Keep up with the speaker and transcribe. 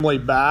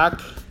back,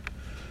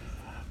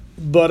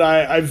 but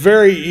I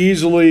very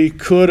easily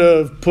could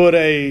have put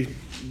a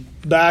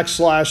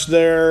backslash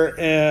there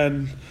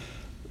and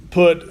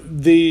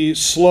put the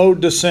slow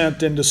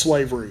descent into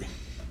slavery.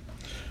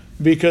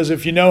 Because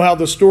if you know how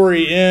the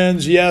story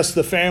ends, yes,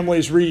 the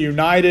family's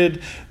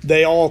reunited.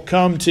 They all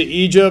come to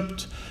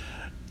Egypt,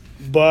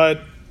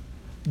 but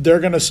they're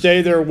going to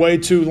stay there way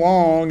too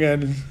long,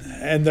 and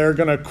they're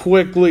going to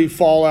quickly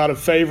fall out of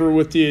favor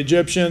with the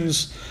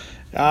Egyptians.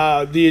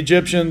 The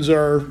Egyptians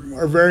are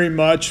very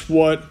much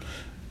what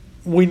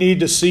we need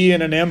to see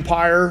in an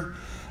empire.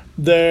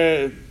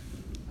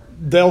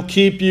 They'll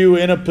keep you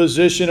in a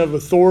position of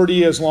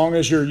authority as long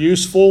as you're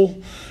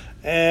useful.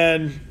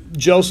 And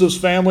Joseph's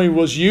family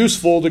was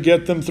useful to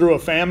get them through a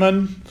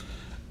famine.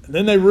 And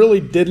then they really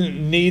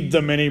didn't need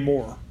them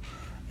anymore.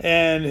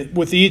 And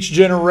with each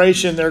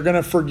generation, they're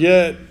going to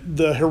forget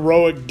the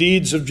heroic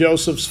deeds of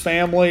Joseph's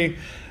family.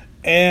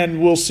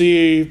 And we'll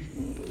see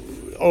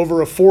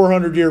over a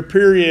 400-year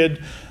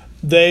period,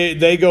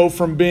 they go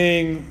from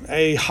being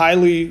a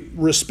highly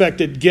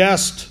respected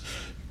guest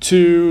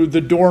to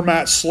the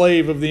doormat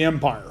slave of the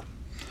empire.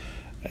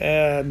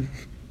 And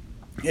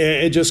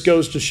it just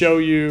goes to show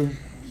you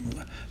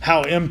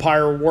how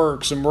empire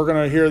works. And we're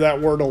going to hear that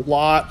word a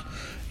lot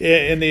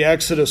in the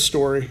Exodus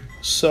story.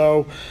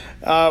 So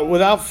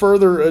without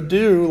further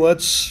ado,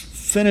 let's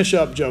finish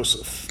up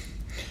Joseph.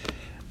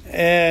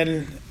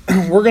 And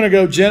we're going to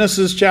go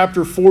Genesis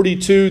chapter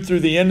 42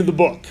 through the end of the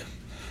book.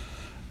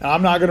 Now,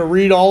 I'm not going to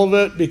read all of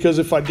it, because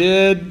if I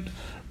did,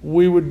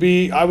 I would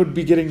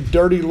be getting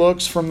dirty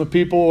looks from the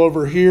people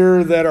over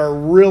here that are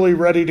really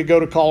ready to go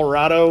to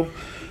Colorado.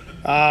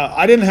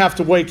 I didn't have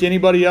to wake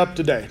anybody up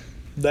today.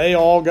 They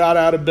all got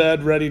out of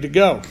bed ready to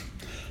go.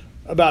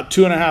 About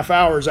 2.5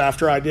 hours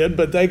after I did,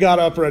 but they got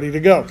up ready to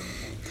go.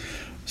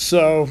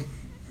 So,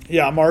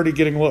 yeah, I'm already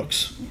getting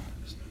looks.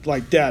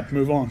 Like, Dad,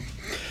 move on.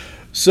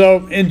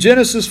 So, in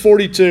Genesis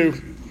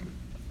 42,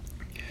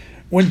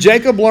 when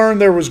Jacob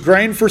learned there was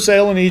grain for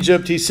sale in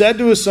Egypt, he said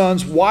to his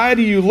sons, "Why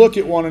do you look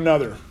at one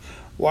another?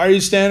 Why are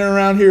you standing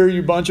around here,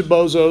 you bunch of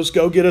bozos?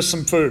 Go get us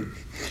some food."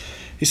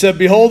 He said,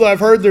 "Behold, I've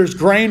heard there's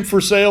grain for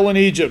sale in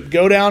Egypt.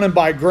 Go down and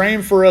buy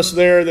grain for us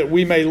there, that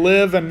we may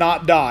live and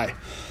not die."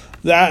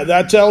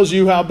 That tells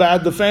you how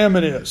bad the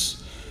famine is.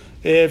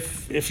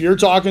 If you're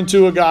talking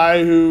to a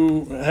guy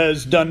who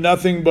has done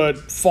nothing but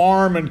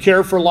farm and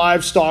care for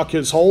livestock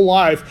his whole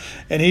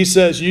life, and he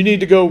says, "You need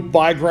to go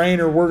buy grain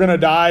or we're going to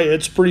die,"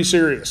 it's pretty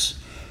serious.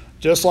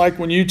 Just like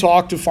when you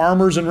talk to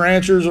farmers and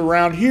ranchers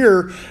around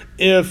here,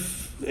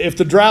 if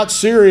the drought's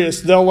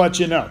serious, they'll let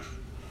you know.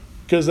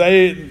 Because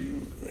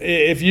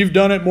if you've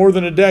done it more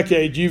than a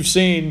decade, you've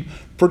seen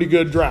pretty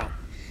good drought.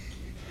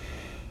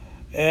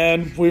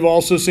 And we've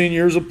also seen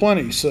years of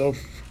plenty. So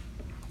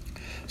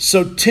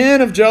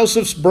 10 of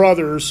Joseph's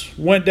brothers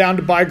went down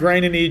to buy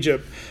grain in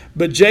Egypt.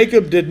 But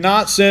Jacob did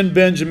not send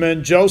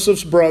Benjamin,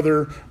 Joseph's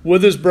brother,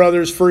 with his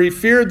brothers, for he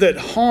feared that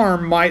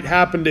harm might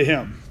happen to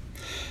him.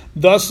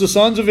 Thus the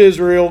sons of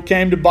Israel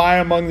came to buy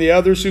among the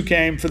others who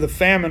came, for the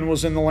famine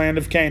was in the land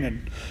of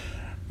Canaan.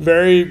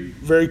 Very,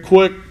 very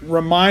quick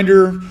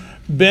reminder,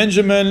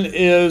 Benjamin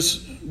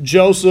is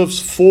Joseph's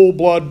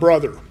full-blood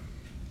brother.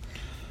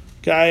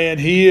 Okay, and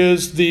he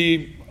is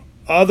the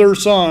other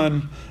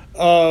son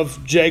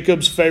of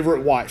Jacob's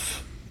favorite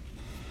wife.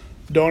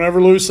 Don't ever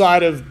lose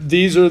sight of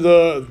these are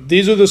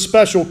the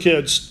special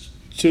kids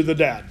to the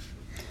dad.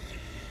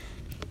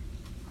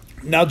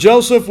 Now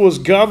Joseph was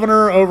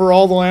governor over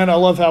all the land. I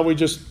love how we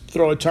just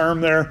throw a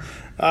term there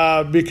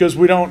because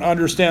we don't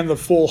understand the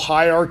full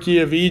hierarchy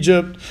of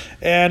Egypt,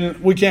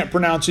 and we can't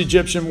pronounce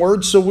Egyptian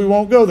words, so we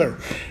won't go there.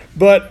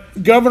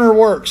 But governor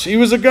works. He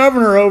was a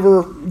governor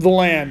over the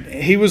land.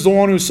 He was the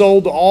one who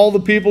sold to all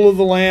the people of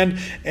the land.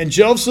 And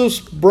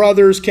Joseph's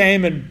brothers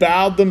came and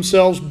bowed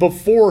themselves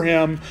before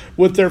him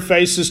with their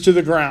faces to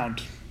the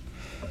ground.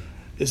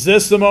 Is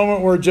this the moment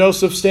where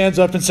Joseph stands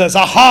up and says,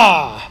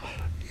 "Aha"?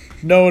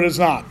 No, it is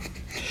not.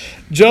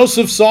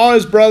 Joseph saw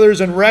his brothers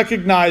and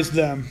recognized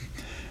them,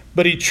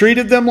 but he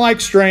treated them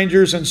like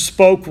strangers and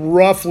spoke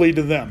roughly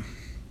to them.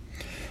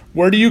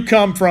 "Where do you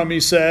come from?"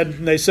 he said.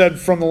 And they said,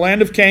 "From the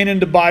land of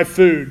Canaan to buy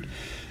food."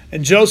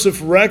 And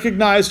Joseph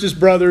recognized his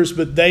brothers,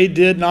 but they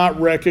did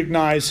not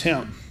recognize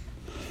him.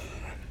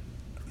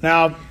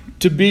 Now,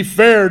 to be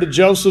fair to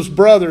Joseph's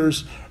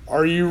brothers,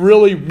 are you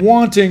really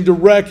wanting to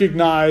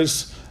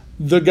recognize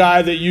the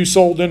guy that you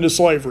sold into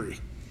slavery?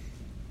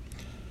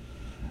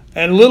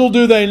 And little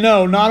do they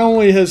know, not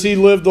only has he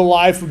lived the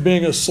life of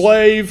being a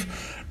slave,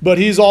 but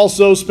he's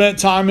also spent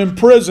time in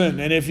prison.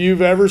 And if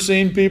you've ever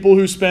seen people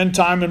who spend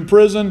time in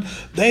prison,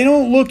 they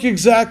don't look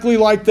exactly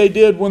like they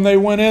did when they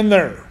went in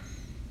there.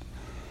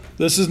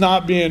 This is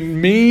not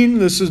being mean.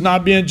 This is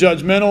not being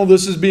judgmental.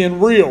 This is being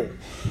real.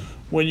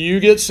 When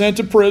you get sent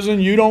to prison,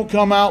 you don't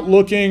come out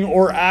looking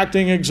or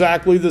acting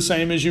exactly the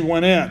same as you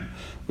went in,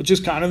 which is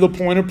kind of the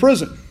point of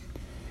prison.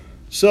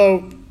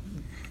 So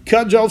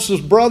cut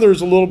Joseph's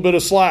brothers a little bit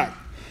of slack.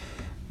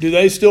 Do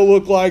they still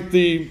look like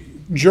the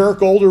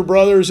jerk older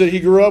brothers that he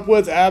grew up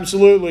with?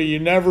 Absolutely. You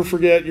never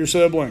forget your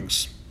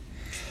siblings.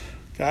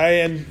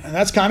 Okay, and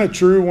that's kind of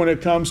true when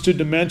it comes to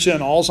dementia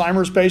and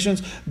Alzheimer's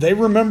patients. They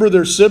remember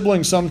their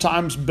siblings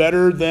sometimes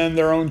better than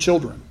their own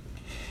children.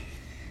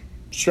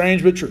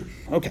 Strange but true.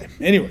 Okay,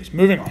 anyways,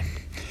 moving on.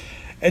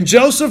 And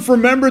Joseph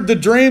remembered the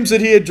dreams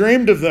that he had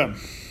dreamed of them.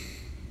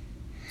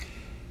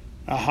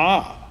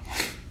 Aha.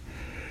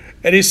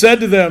 And he said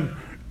to them,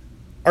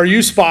 "Are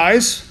you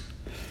spies?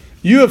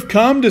 You have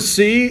come to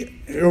see,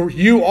 or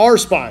you are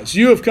spies.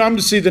 You have come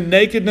to see the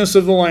nakedness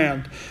of the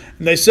land."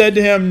 And they said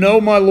to him,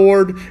 "No, my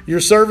lord, your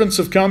servants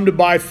have come to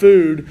buy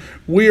food.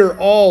 We are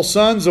all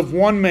sons of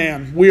one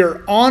man. We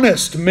are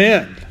honest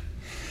men.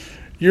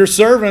 Your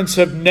servants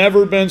have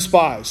never been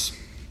spies."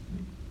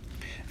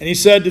 And he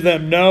said to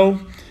them,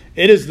 "No,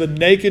 it is the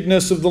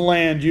nakedness of the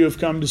land you have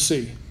come to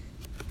see."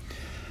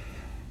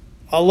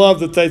 I love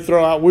that they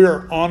throw out, "We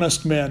are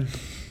honest men."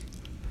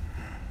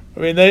 I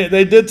mean,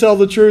 they did tell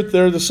the truth.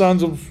 They're the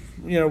sons of,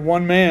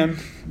 one man.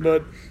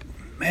 But,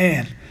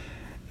 man.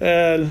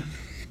 And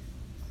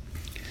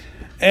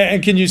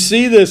can you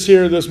see this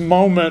here, this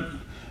moment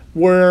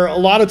where a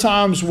lot of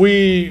times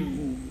we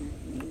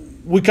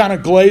kind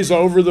of glaze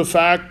over the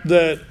fact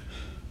that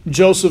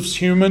Joseph's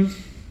human?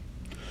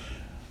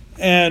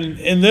 And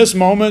in this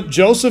moment,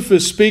 Joseph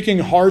is speaking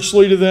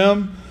harshly to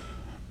them.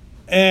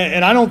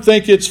 And I don't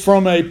think it's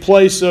from a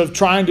place of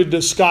trying to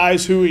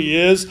disguise who he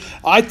is.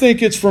 I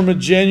think it's from a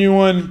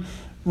genuine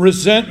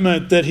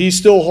resentment that he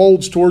still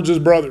holds towards his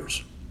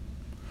brothers.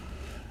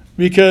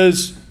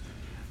 Because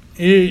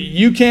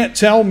you can't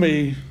tell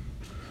me,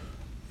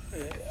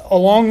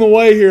 along the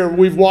way here,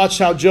 we've watched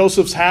how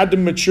Joseph's had to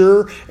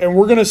mature, and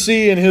we're going to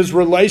see in his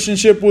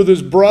relationship with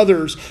his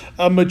brothers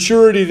a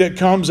maturity that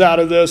comes out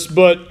of this.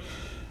 But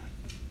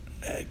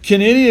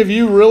can any of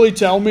you really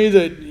tell me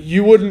that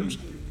you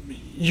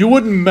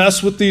wouldn't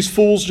mess with these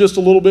fools just a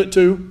little bit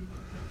too?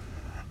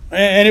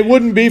 And it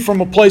wouldn't be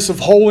from a place of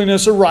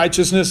holiness or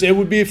righteousness. It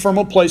would be from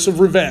a place of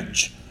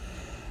revenge.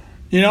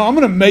 I'm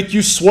going to make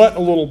you sweat a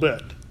little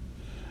bit.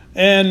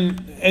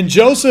 And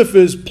Joseph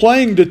is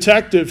playing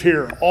detective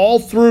here all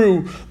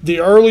through the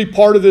early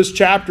part of this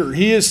chapter.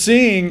 He is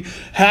seeing,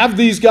 have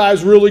these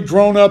guys really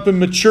grown up and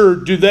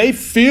matured? Do they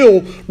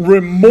feel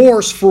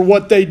remorse for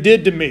what they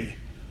did to me?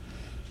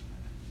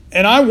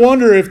 And I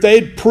wonder if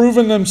they'd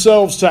proven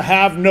themselves to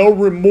have no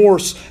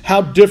remorse,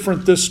 how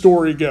different this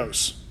story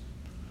goes.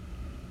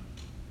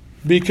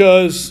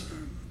 Because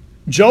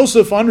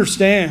Joseph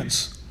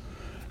understands,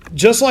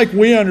 just like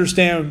we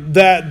understand,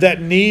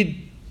 that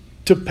need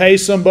to pay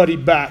somebody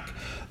back,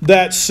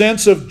 that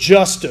sense of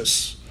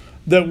justice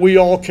that we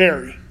all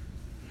carry.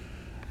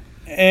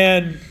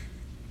 And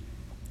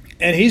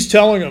he's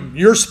telling them,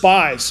 "You're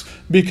spies,"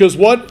 because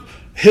what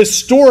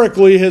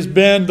historically has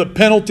been the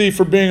penalty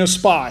for being a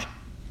spy?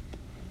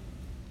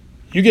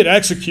 You get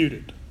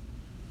executed.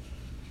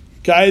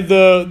 Okay,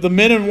 the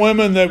men and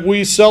women that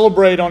we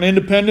celebrate on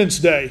Independence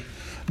Day,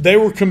 they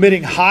were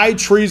committing high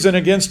treason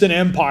against an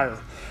empire.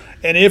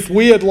 And if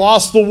we had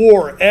lost the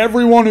war,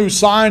 everyone who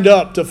signed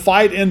up to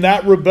fight in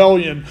that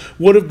rebellion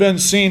would have been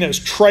seen as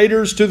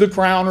traitors to the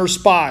crown or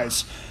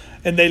spies,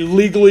 and they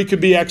legally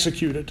could be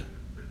executed.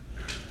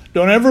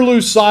 Don't ever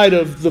lose sight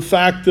of the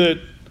fact that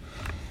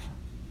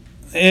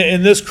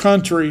in this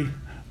country,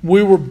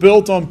 we were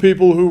built on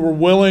people who were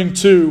willing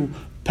to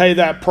pay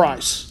that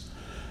price.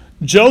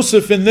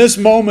 Joseph in this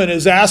moment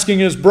is asking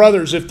his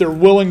brothers if they're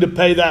willing to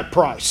pay that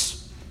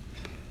price.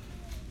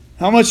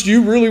 How much do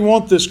you really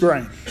want this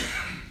grain?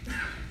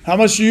 How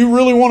much do you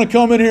really want to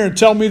come in here and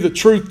tell me the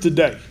truth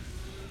today?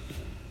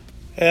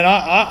 And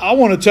I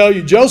want to tell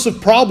you,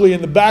 Joseph probably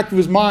in the back of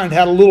his mind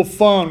had a little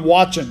fun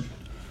watching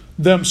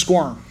them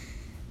squirm.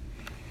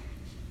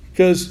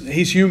 Because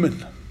he's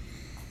human.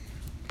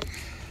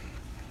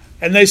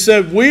 And they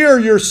said, "We are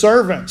your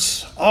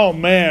servants." Oh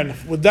man,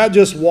 would that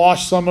just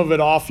wash some of it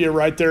off you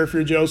right there if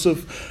you're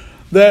Joseph?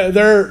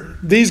 They're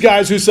these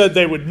guys who said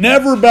they would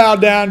never bow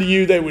down to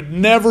you, they would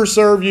never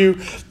serve you.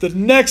 The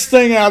next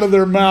thing out of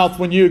their mouth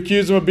when you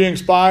accuse them of being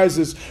spies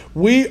is,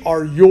 "We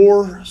are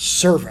your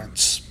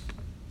servants."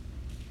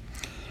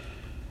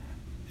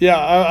 Yeah,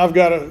 I've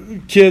got a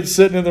kid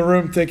sitting in the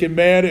room thinking,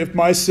 man, if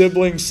my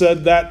siblings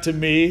said that to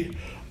me,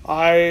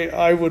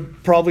 I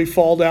would probably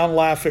fall down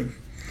laughing.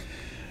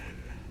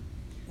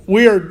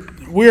 We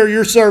are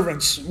your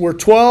servants.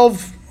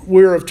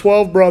 We're of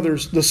 12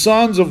 brothers, the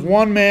sons of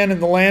one man in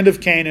the land of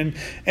Canaan.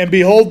 And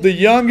behold, the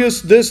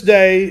youngest this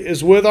day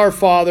is with our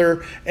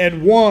father,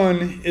 and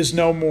one is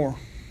no more.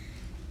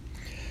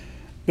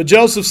 But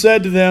Joseph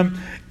said to them,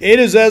 "It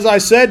is as I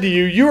said to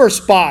you, you are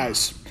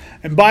spies,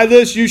 and by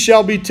this you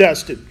shall be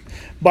tested.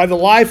 By the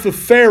life of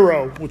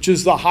Pharaoh, which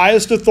is the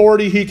highest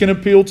authority he can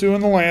appeal to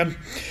in the land,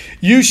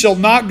 you shall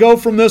not go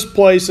from this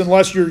place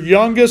unless your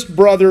youngest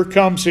brother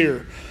comes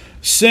here.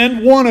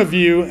 Send one of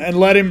you and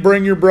let him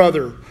bring your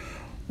brother,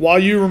 while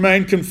you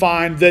remain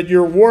confined, that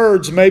your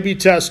words may be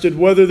tested,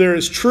 whether there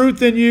is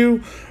truth in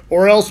you,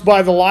 or else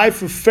by the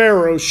life of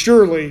Pharaoh,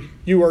 surely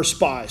you are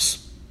spies."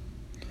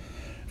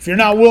 If you're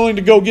not willing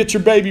to go get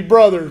your baby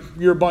brother,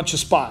 you're a bunch of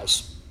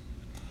spies.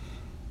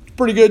 It's a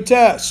pretty good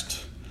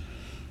test.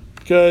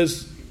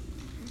 Because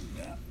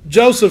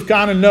Joseph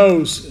kind of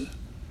knows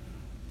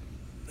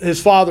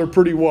his father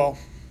pretty well.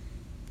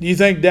 Do you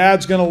think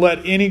Dad's going to let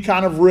any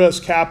kind of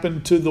risk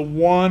happen to the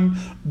one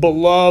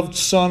beloved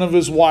son of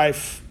his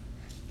wife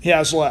he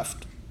has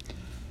left?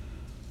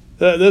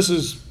 This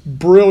is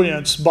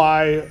brilliance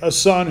by a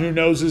son who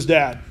knows his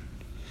dad.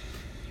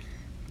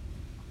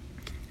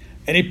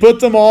 And he put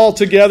them all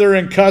together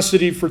in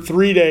custody for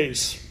 3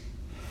 days.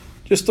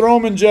 Just throw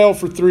them in jail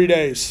for 3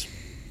 days.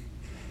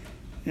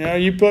 You know,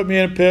 you put me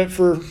in a pit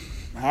for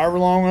however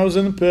long I was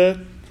in the pit.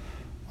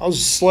 I was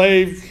a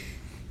slave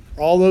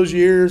for all those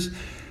years.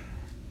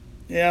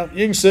 Yeah,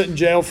 you can sit in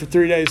jail for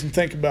 3 days and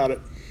think about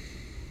it.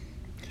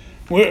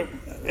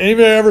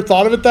 Anybody ever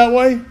thought of it that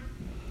way?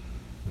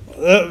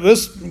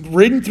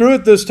 Reading through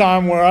it this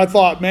time where I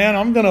thought, man,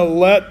 I'm going to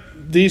let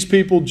these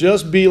people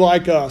just be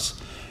like us.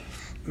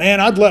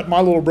 Man, I'd let my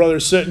little brother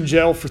sit in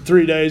jail for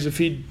 3 days if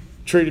he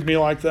treated me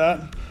like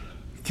that.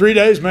 3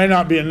 days may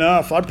not be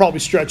enough. I'd probably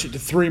stretch it to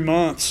 3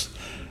 months.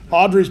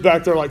 Audrey's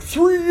back there like,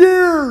 3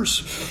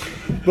 years.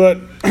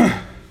 But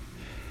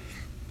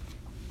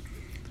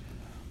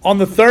on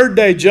the third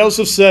day,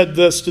 Joseph said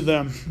this to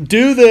them,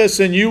 "Do this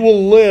and you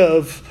will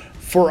live,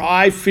 for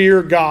I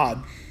fear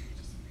God.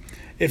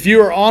 If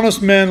you are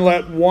honest men,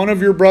 let one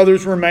of your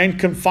brothers remain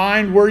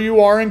confined where you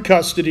are in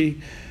custody,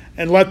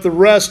 and let the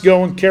rest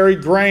go and carry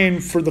grain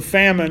for the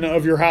famine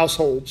of your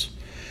households.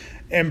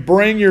 And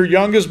bring your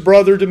youngest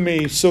brother to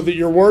me, so that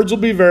your words will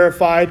be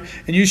verified,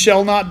 and you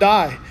shall not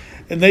die."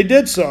 And they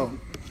did so.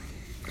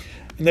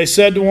 And they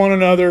said to one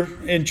another,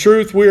 "In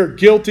truth, we are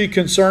guilty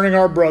concerning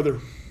our brother,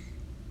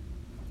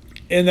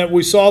 in that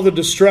we saw the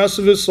distress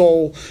of his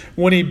soul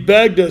when he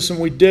begged us, and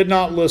we did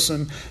not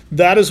listen.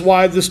 That is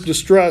why this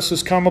distress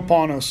has come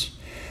upon us."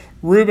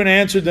 Reuben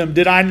answered them,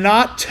 "Did I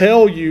not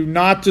tell you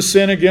not to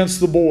sin against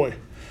the boy?"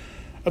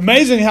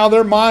 Amazing how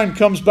their mind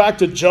comes back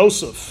to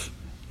Joseph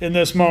in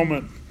this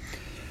moment.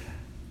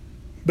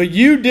 "But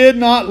you did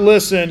not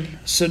listen,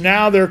 so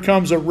now there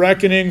comes a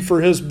reckoning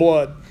for his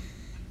blood."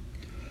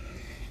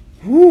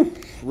 Whew,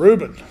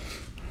 Reuben.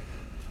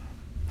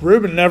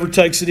 Reuben never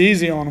takes it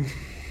easy on him.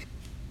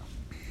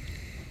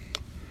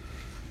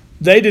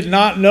 They did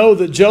not know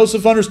that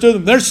Joseph understood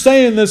them. They're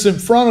saying this in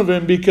front of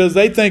him because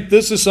they think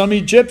this is some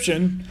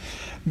Egyptian.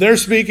 They're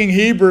speaking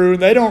Hebrew,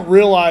 and they don't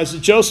realize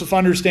that Joseph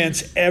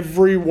understands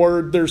every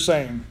word they're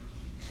saying.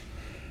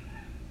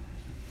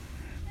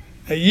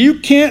 Now, you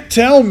can't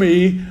tell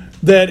me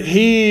that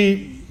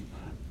he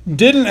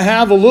didn't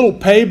have a little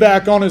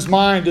payback on his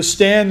mind to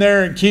stand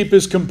there and keep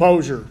his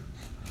composure.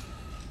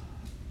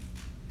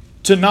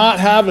 To not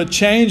have a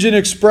change in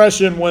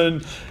expression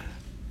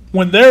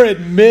when they're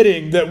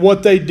admitting that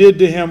what they did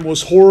to him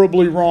was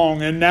horribly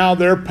wrong, and now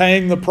they're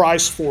paying the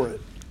price for it.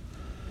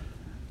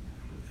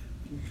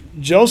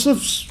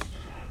 Joseph's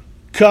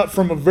cut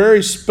from a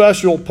very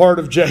special part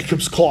of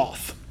Jacob's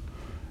cloth.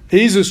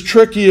 He's as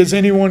tricky as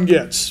anyone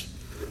gets.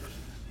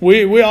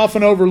 We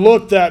often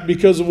overlook that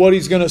because of what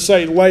he's going to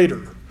say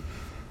later.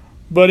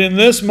 But in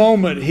this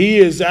moment, he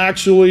is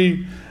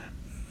actually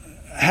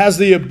has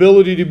the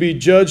ability to be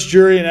judge,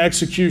 jury, and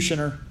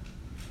executioner.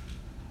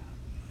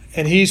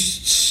 And he's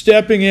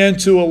stepping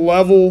into a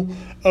level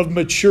of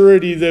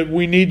maturity that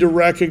we need to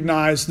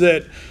recognize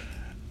that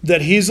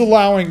he's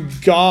allowing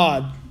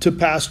God to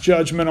pass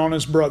judgment on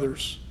his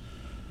brothers.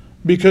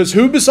 Because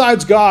who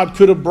besides God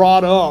could have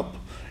brought up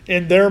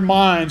in their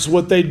minds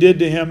what they did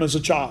to him as a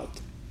child?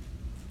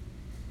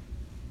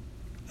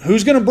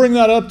 Who's going to bring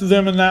that up to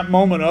them in that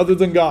moment other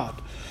than God?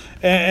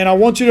 And I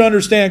want you to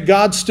understand,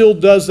 God still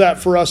does that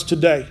for us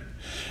today.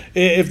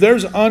 If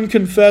there's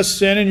unconfessed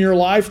sin in your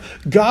life,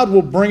 God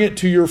will bring it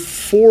to your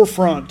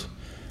forefront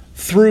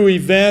through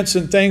events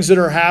and things that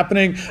are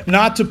happening,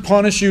 not to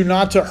punish you,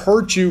 not to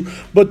hurt you,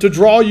 but to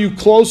draw you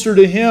closer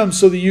to him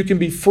so that you can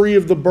be free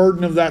of the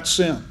burden of that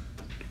sin.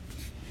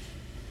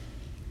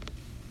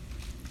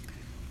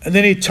 And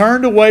then he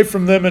turned away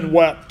from them and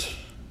wept.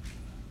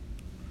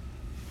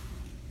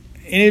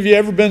 Any of you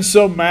ever been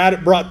so mad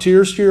it brought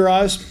tears to your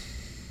eyes?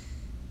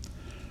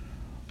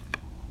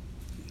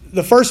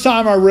 The first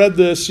time I read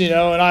this, and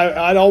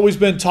I'd always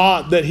been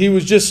taught that he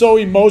was just so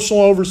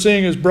emotional over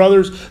seeing his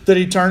brothers that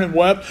he turned and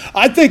wept.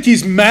 I think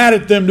he's mad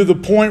at them to the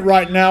point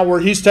right now where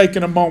he's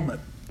taking a moment.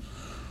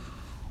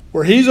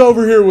 Where he's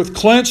over here with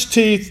clenched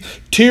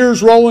teeth,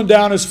 tears rolling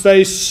down his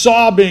face,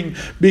 sobbing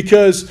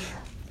because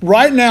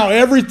right now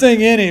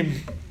everything in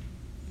him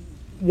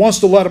wants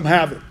to let him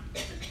have it.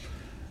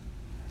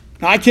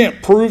 Now, I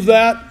can't prove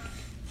that,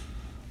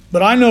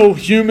 but I know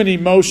human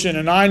emotion,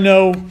 and I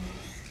know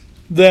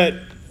that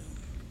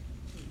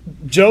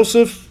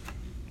Joseph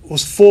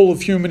was full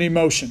of human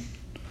emotion.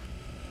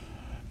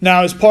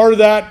 Now, is part of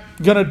that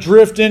going to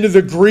drift into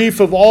the grief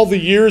of all the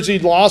years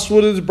he'd lost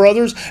with his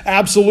brothers?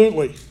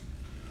 Absolutely.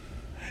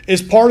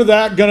 Is part of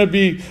that going to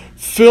be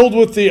filled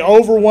with the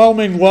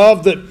overwhelming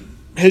love that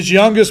his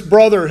youngest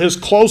brother, his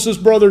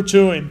closest brother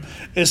to him,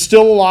 is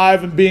still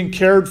alive and being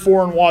cared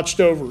for and watched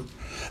over?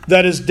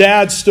 That his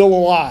dad's still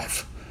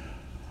alive?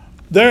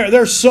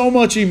 There's so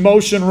much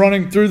emotion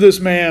running through this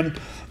man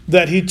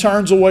that he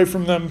turns away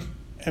from them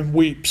and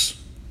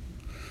weeps.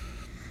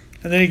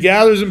 And then he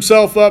gathers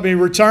himself up and he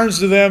returns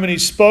to them and he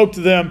spoke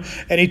to them,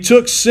 and he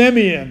took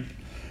Simeon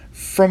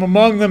from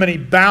among them and he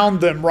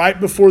bound them right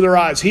before their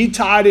eyes. He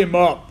tied him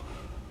up.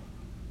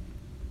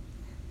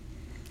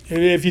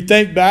 If you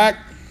think back,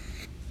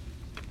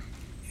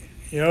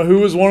 who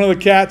was one of the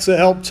cats that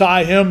helped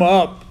tie him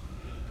up?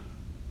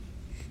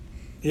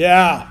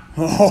 Yeah.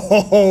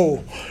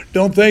 Oh,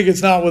 don't think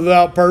it's not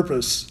without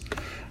purpose.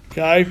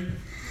 Okay?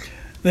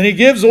 Then he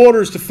gives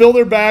orders to fill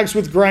their bags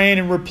with grain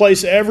and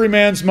replace every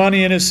man's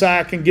money in his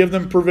sack and give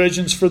them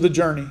provisions for the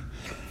journey.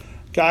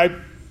 Okay?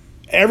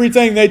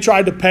 Everything they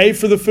tried to pay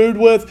for the food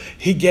with,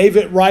 he gave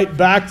it right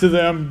back to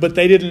them, but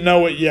they didn't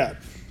know it yet.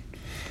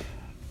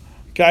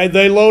 Okay?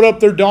 They load up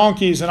their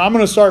donkeys, and I'm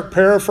going to start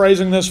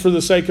paraphrasing this for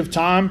the sake of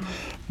time,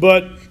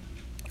 but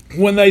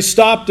when they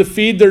stop to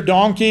feed their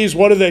donkeys,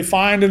 what do they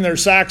find in their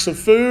sacks of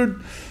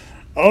food?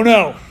 Oh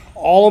no,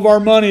 all of our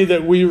money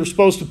that we were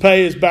supposed to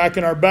pay is back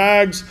in our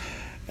bags.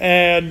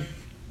 And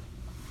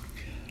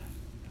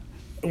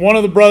one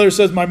of the brothers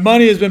says, my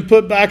money has been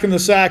put back in the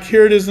sack.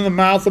 Here it is in the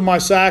mouth of my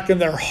sack.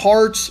 And their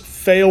hearts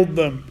failed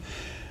them.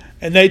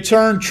 And they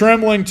turned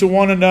trembling to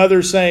one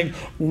another, saying,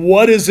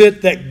 what is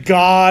it that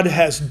God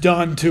has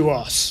done to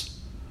us?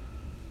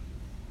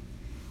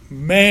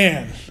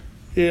 Man,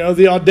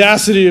 the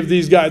audacity of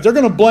these guys. They're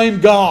going to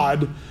blame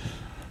God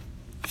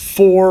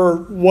for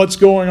what's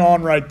going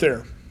on right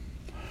there.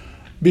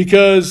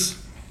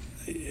 Because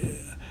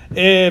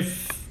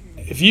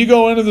if you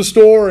go into the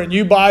store and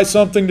you buy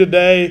something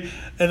today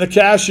and the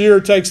cashier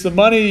takes the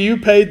money you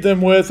paid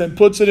them with and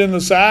puts it in the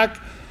sack,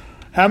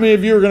 how many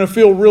of you are going to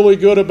feel really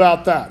good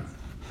about that?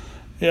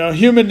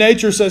 Human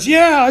nature says,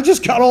 yeah, I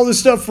just got all this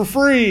stuff for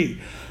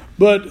free.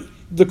 But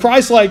the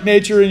Christ-like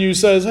nature in you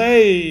says,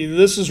 hey,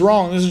 this is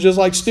wrong. This is just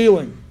like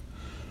stealing.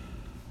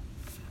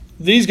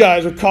 These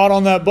guys are caught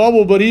on that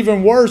bubble, but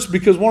even worse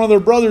because one of their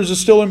brothers is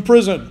still in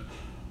prison.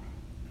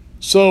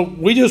 So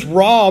we just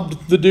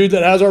robbed the dude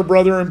that has our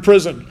brother in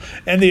prison.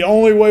 And the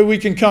only way we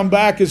can come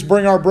back is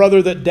bring our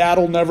brother that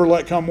Dad'll never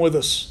let come with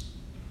us.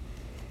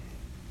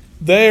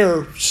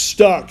 They're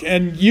stuck.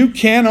 And you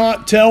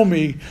cannot tell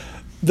me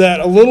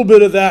that a little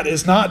bit of that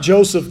is not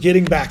Joseph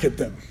getting back at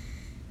them.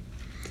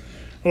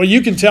 Well,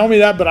 you can tell me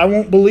that, but I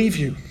won't believe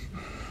you.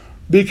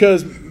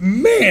 Because,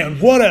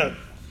 man,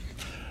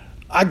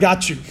 I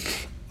got you.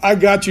 I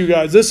got you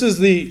guys. This is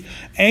the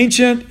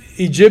ancient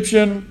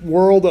Egyptian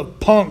world of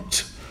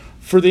punked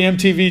for the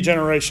MTV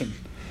generation.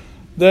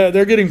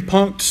 They're getting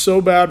punked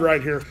so bad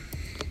right here.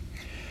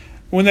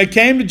 When they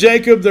came to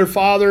Jacob, their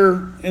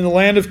father, in the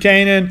land of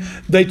Canaan,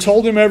 they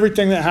told him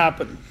everything that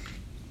happened.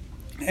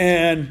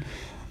 And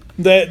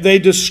they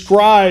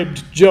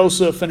described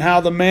Joseph and how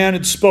the man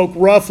had spoke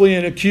roughly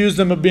and accused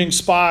them of being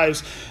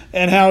spies,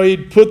 and how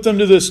he'd put them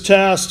to this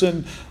test,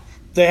 and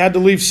they had to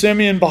leave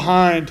Simeon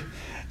behind.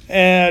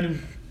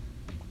 And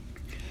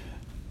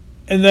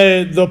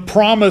the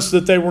promise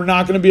that they were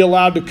not going to be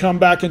allowed to come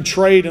back and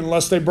trade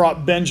unless they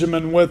brought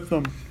Benjamin with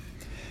them.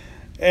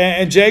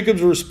 And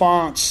Jacob's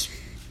response,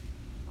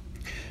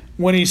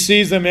 when he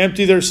sees them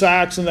empty their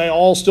sacks and they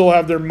all still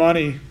have their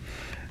money,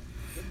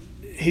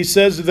 he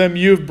says to them,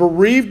 "You've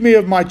bereaved me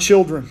of my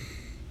children.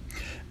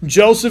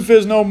 Joseph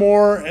is no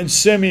more and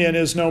Simeon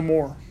is no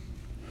more."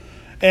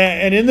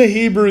 And in the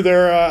Hebrew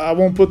there, I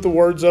won't put the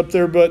words up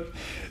there, but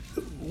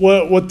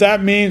what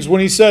that means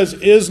when he says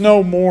is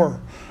no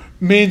more,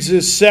 means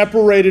is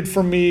separated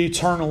from me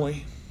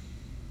eternally.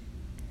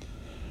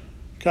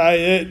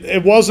 Okay,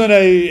 it wasn't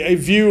a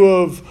view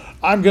of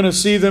I'm going to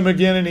see them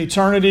again in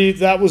eternity.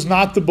 That was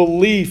not the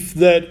belief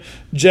that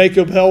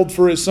Jacob held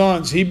for his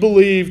sons. He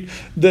believed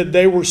that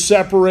they were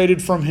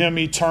separated from him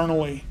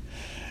eternally.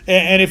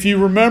 And if you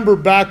remember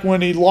back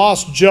when he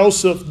lost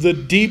Joseph, the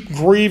deep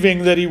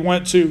grieving that he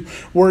went to,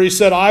 where he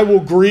said, "I will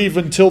grieve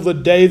until the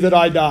day that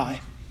I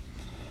die."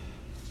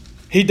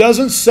 He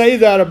doesn't say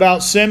that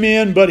about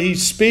Simeon, but he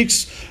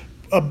speaks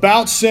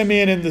about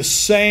Simeon in the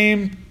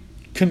same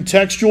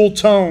contextual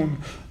tone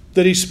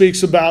that he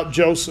speaks about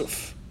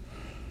Joseph.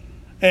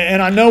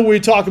 And I know we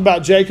talk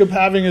about Jacob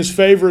having his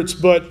favorites,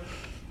 but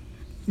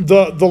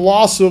the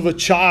loss of a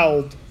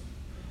child,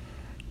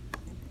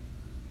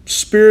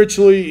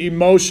 spiritually,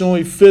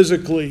 emotionally,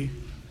 physically,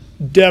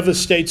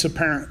 devastates a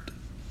parent.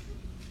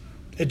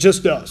 It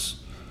just does.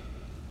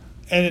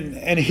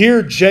 And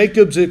here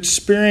Jacob's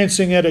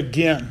experiencing it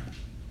again.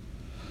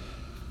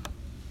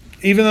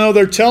 Even though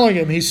they're telling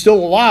him he's still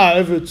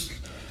alive,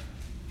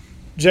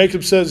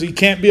 Jacob says he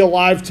can't be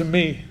alive to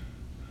me.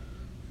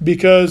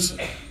 Because,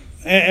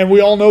 and we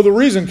all know the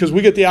reason because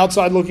we get the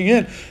outside looking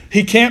in.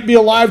 He can't be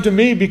alive to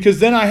me because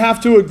then I have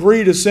to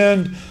agree to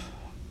send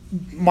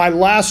my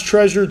last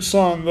treasured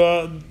son,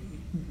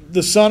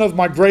 the son of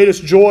my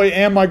greatest joy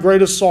and my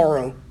greatest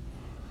sorrow.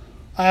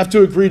 I have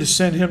to agree to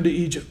send him to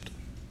Egypt.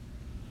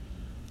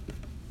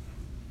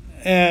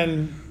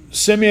 And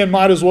Simeon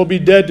might as well be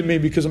dead to me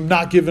because I'm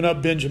not giving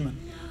up Benjamin.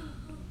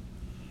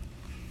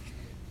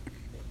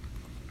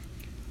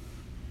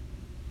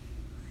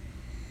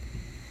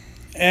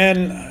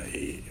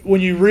 And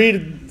when you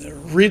read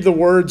read the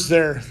words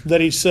there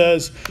that he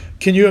says.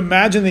 Can you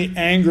imagine the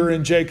anger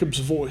in Jacob's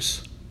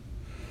voice?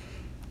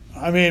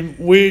 I mean,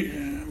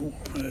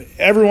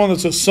 everyone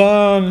that's a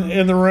son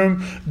in the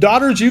room,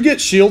 daughters, you get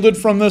shielded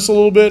from this a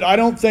little bit. I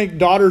don't think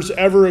daughters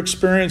ever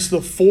experience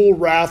the full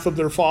wrath of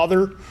their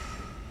father.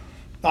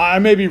 I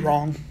may be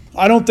wrong.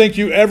 I don't think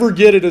you ever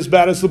get it as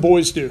bad as the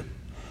boys do,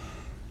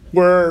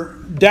 where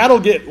dad will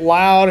get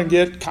loud and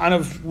get kind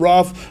of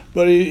rough,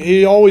 but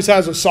he always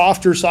has a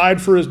softer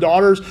side for his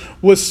daughters.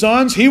 With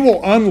sons, he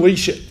will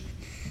unleash it.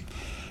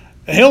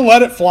 And he'll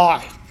let it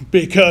fly,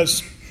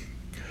 because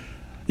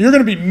you're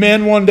going to be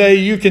men one day,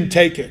 you can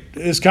take it,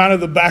 is kind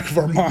of the back of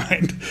our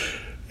mind.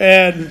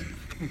 And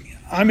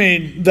I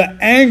mean, the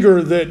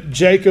anger that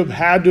Jacob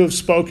had to have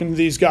spoken to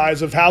these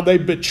guys of how they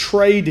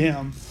betrayed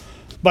him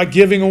by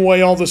giving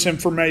away all this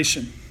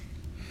information.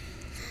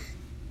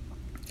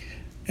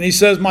 And he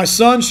says, my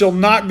son shall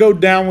not go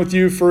down with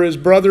you, for his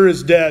brother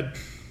is dead,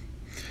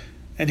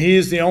 and he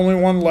is the only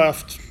one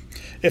left.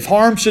 If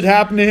harm should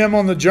happen to him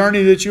on the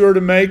journey that you are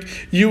to make,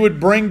 you would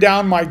bring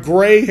down my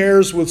gray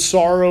hairs with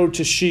sorrow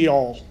to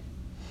Sheol.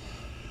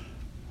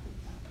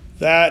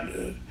 That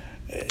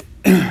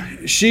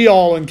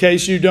Sheol, in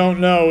case you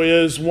don't know,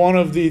 is one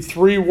of the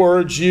 3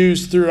 words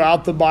used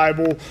throughout the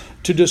Bible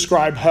to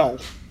describe hell.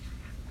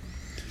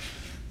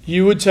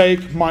 You would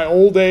take my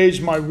old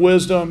age, my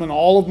wisdom, and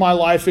all of my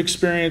life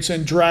experience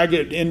and drag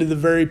it into the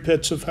very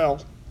pits of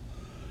hell,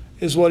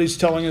 is what he's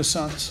telling his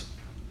sons.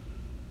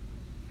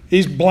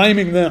 He's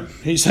blaming them.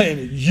 He's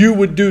saying, you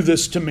would do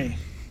this to me.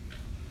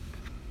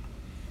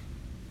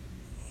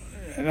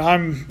 And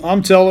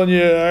I'm telling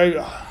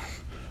you,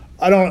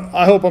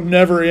 I hope I'm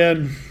never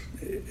in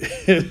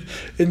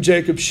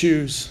Jacob's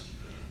shoes.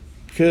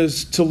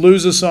 Because to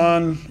lose a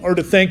son, or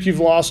to think you've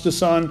lost a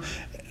son,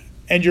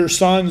 and your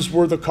sons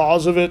were the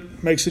cause of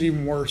it, makes it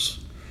even worse.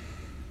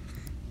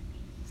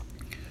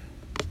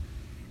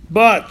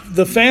 But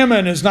the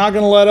famine is not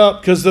going to let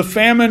up, because the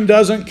famine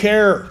doesn't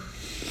care.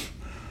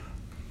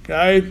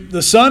 Okay?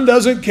 The sun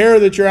doesn't care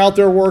that you're out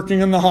there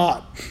working in the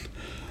hot.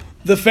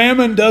 The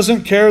famine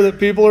doesn't care that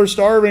people are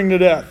starving to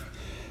death.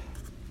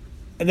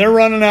 And they're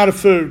running out of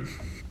food.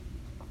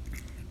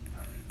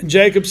 And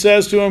Jacob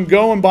says to him,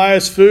 go and buy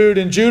us food.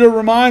 And Judah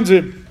reminds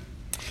him,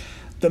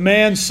 the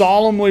man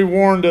solemnly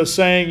warned us,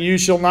 saying, you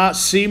shall not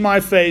see my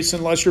face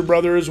unless your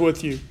brother is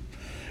with you.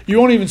 You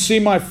won't even see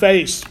my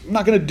face. I'm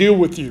not going to deal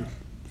with you.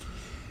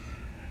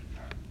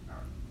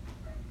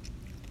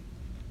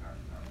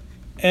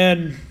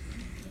 And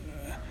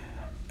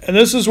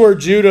this is where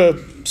Judah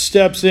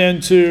steps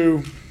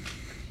into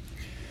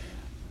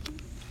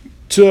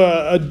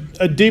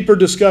a deeper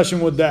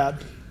discussion with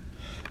Dad.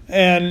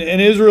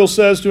 And Israel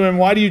says to him,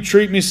 why do you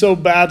treat me so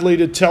badly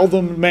to tell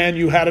them, man,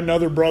 you had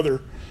another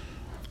brother?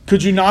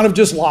 Could you not have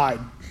just lied?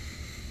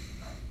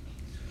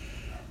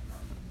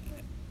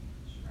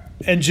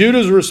 And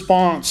Judah's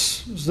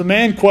response is, the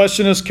man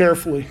questioned us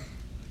carefully.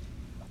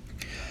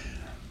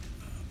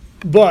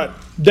 But,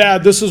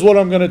 Dad, this is what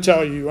I'm going to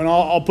tell you, and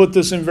I'll put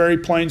this in very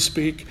plain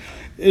speak,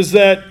 is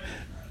that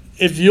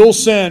if you'll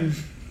send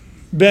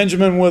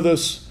Benjamin with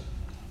us,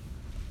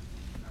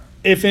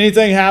 if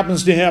anything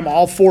happens to him,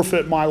 I'll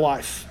forfeit my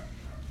life.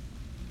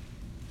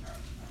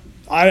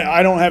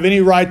 I don't have any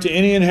right to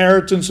any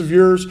inheritance of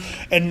yours,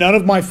 and none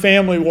of my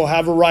family will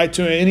have a right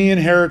to any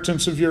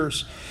inheritance of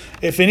yours.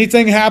 If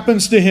anything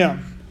happens to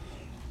him,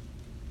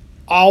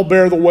 I'll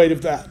bear the weight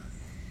of that.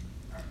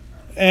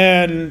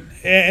 And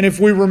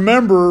if we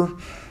remember,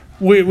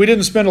 we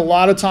didn't spend a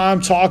lot of time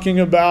talking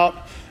about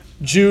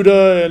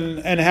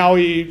Judah and how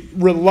he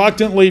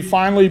reluctantly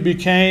finally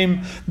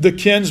became the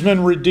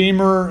kinsman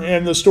redeemer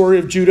in the story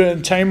of Judah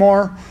and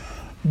Tamar.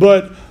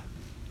 But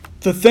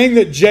the thing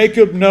that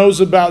Jacob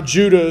knows about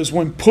Judah is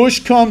when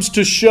push comes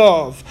to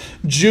shove,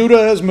 Judah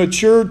has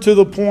matured to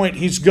the point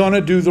he's going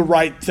to do the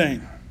right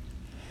thing.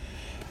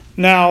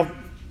 Now,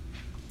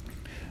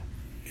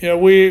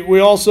 we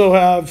also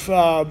have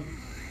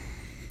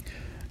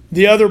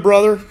the other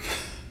brother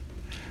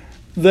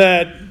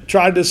that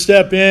tried to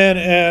step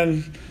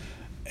in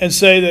and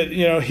say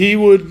that he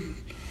would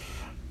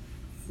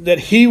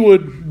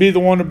be the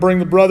one to bring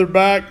the brother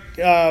back,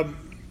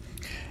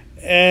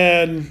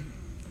 and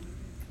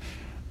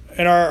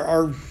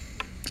our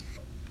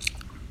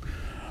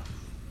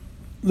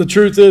the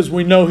truth is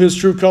we know his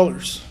true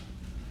colors,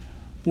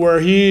 where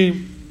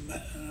he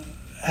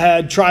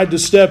had tried to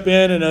step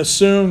in and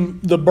assume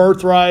the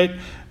birthright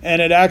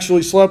and had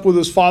actually slept with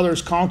his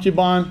father's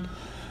concubine.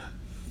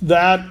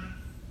 That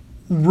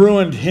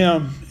ruined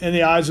him in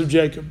the eyes of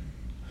Jacob.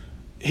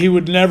 He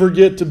would never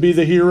get to be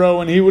the hero,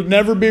 and he would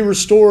never be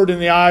restored in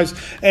the eyes.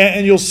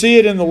 And you'll see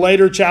it in the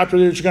later chapter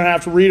that you're going to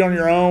have to read on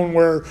your own,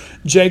 where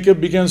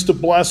Jacob begins to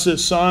bless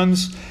his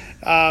sons.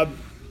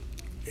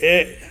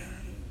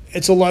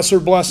 It's a lesser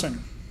blessing.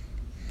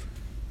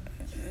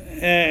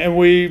 And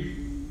we're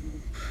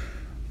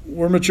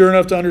mature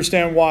enough to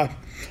understand why.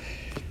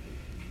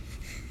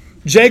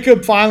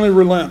 Jacob finally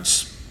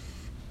relents.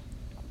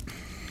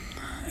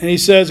 And he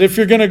says, if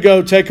you're going to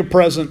go, take a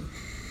present.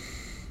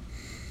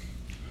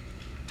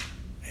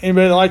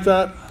 Anybody like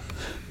that?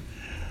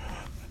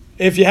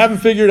 If you haven't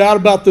figured out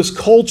about this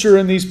culture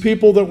and these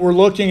people that we're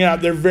looking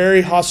at, they're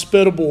very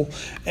hospitable.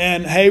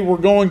 And hey, you're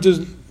going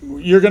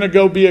to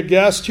go be a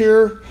guest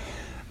here.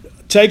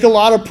 Take a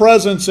lot of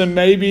presents, and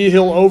maybe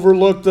he'll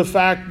overlook the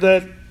fact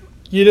that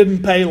you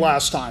didn't pay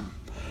last time.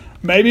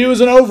 Maybe it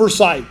was an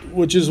oversight,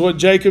 which is what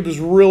Jacob is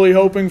really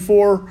hoping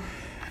for.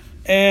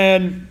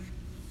 And,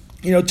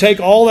 take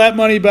all that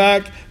money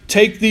back.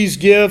 Take these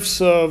gifts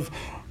of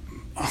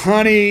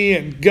honey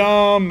and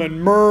gum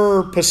and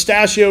myrrh,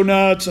 pistachio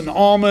nuts and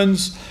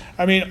almonds.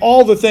 I mean,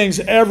 all the things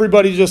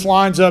everybody just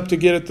lines up to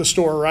get at the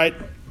store, right?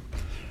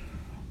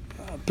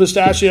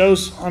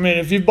 Pistachios. I mean,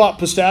 if you've bought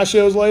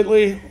pistachios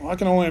lately, I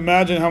can only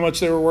imagine how much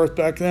they were worth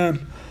back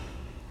then.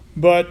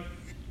 But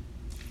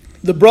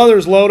the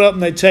brothers load up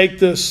and they take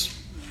this,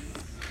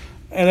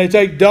 and they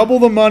take double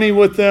the money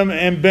with them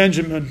and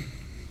Benjamin.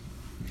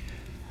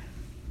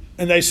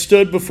 And they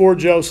stood before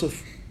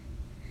Joseph.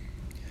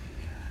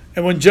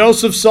 And when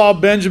Joseph saw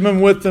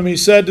Benjamin with them, he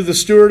said to the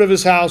steward of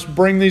his house,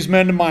 "Bring these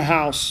men to my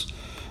house,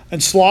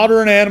 and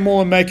slaughter an animal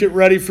and make it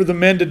ready for the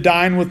men to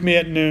dine with me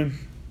at noon."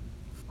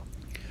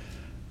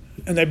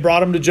 And they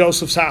brought him to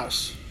Joseph's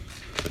house.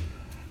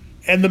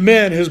 And the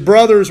men, his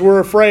brothers, were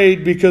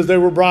afraid because they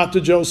were brought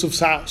to Joseph's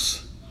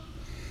house.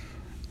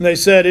 And they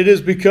said, "It is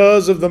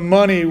because of the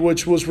money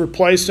which was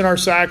replaced in our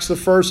sacks the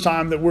first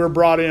time that we're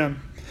brought in,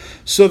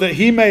 so that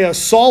he may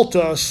assault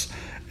us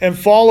and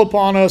fall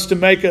upon us to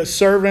make us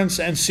servants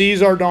and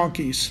seize our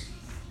donkeys."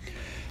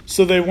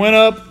 So they went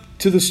up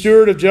to the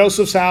steward of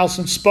Joseph's house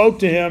and spoke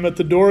to him at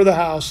the door of the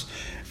house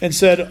and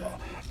said,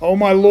 "Oh,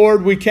 my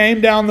lord, we came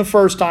down the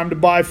first time to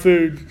buy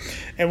food.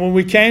 And when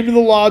we came to the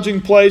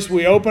lodging place,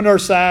 we opened our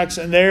sacks,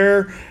 and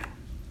there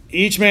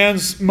each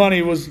man's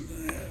money was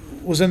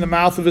in the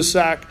mouth of his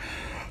sack.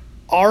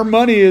 Our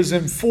money is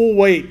in full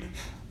weight.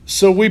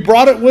 So we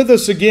brought it with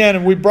us again,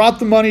 and we brought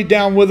the money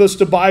down with us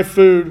to buy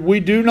food. We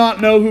do not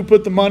know who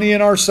put the money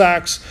in our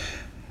sacks."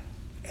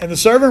 And the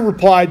servant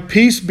replied,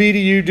 "Peace be to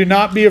you. Do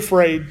not be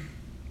afraid.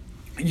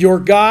 Your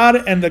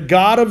God and the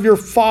God of your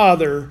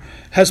father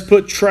has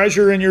put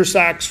treasure in your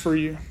sacks for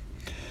you.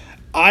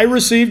 I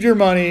received your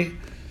money."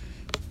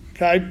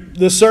 Okay,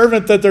 the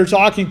servant that they're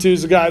talking to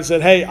is the guy that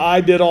said, "Hey,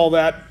 I did all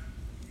that.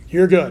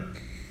 You're good."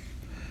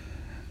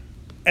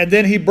 And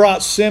then he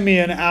brought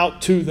Simeon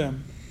out to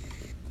them.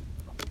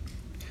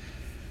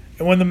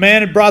 And when the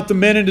man had brought the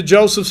men into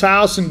Joseph's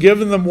house and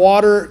given them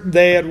water,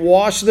 they had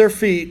washed their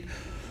feet.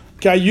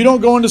 Okay, you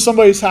don't go into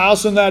somebody's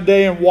house in that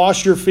day and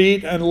wash your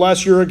feet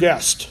unless you're a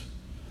guest.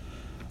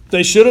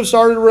 They should have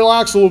started to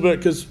relax a little bit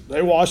because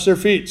they washed their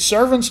feet.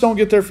 Servants don't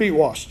get their feet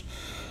washed.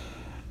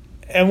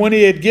 And when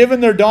he had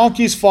given their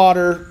donkeys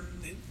fodder,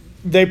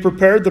 they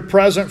prepared the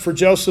present for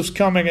Joseph's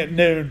coming at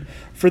noon,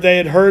 for they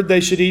had heard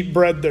they should eat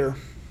bread there.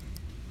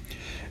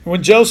 And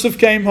when Joseph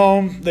came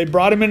home, they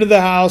brought him into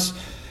the house,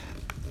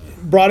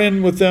 brought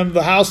in with them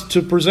the house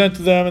to present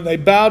to them, and they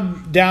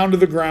bowed down to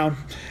the ground.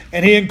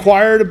 And he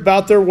inquired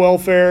about their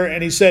welfare,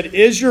 and he said,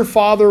 "Is your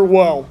father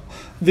well,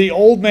 the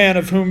old man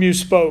of whom you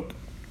spoke?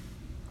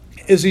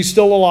 Is he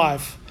still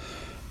alive?"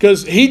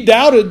 Because he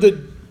doubted that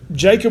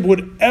Jacob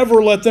would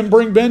ever let them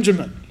bring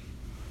Benjamin.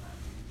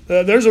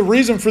 There's a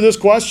reason for this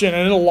question,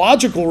 and a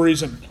logical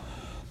reason.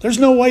 There's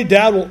no way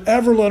Dad will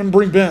ever let him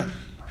bring Ben.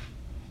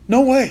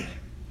 No way.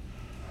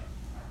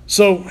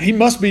 So he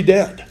must be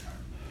dead.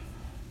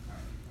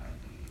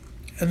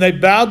 And they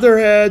bowed their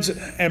heads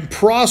and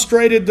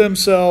prostrated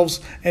themselves,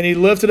 and he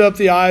lifted up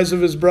the eyes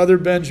of his brother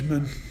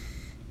Benjamin.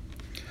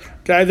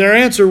 Okay, their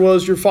answer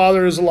was, "Your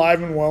father is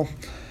alive and well."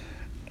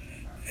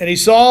 And he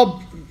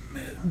saw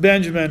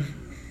Benjamin,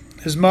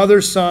 his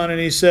mother's son, and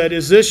he said,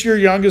 "Is this your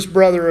youngest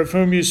brother of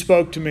whom you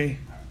spoke to me?"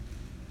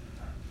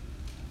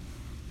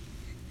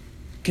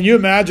 Can you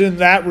imagine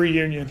that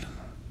reunion?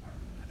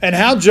 And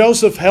how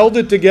Joseph held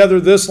it together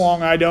this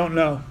long, I don't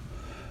know.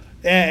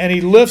 And he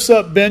lifts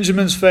up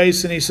Benjamin's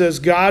face and he says,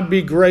 "God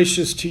be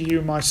gracious to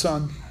you, my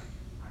son."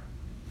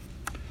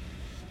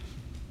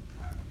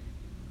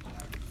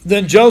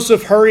 Then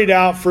Joseph hurried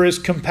out, for his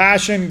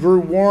compassion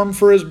grew warm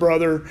for his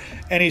brother,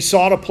 and he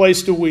sought a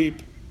place to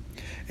weep.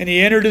 And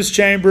he entered his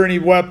chamber and he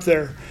wept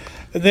there.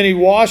 And then he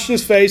washed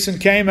his face and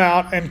came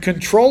out, and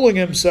controlling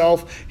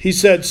himself, he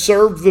said,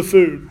 "Serve the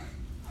food."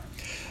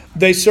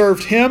 They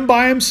served him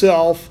by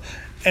himself,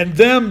 and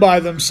them by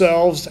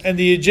themselves, and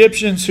the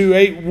Egyptians who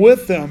ate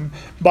with them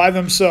by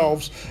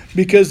themselves,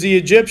 because the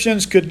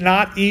Egyptians could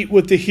not eat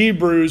with the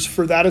Hebrews,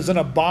 for that is an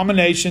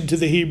abomination to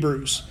the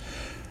Hebrews.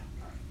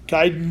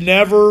 Okay,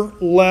 never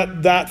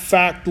let that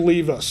fact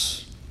leave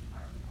us.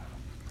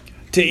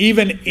 To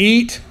even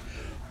eat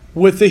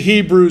with the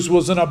Hebrews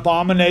was an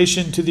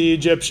abomination to the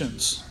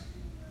Egyptians.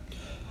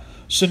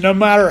 So no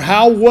matter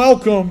how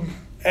welcome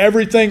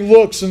everything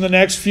looks in the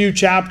next few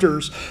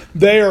chapters,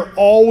 they are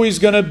always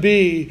going to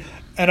be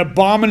an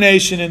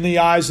abomination in the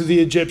eyes of the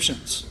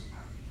Egyptians.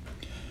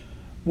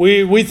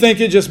 We think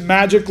it just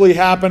magically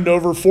happened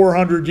over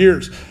 400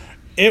 years.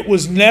 It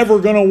was never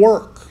going to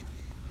work.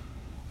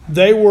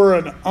 They were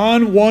an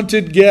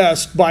unwanted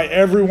guest by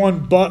everyone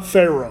but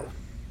Pharaoh.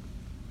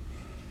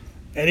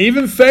 And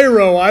even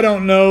Pharaoh, I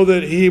don't know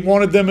that he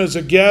wanted them as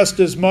a guest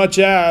as much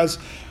as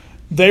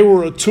they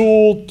were a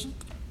tool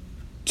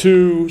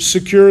to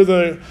secure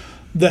the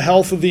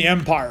health of the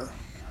empire.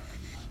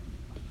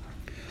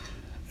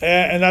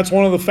 And that's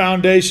one of the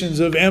foundations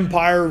of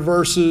empire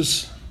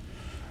versus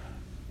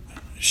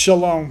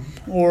shalom,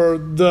 or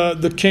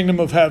the kingdom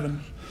of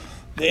heaven.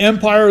 The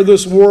empire of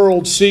this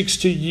world seeks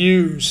to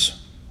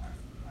use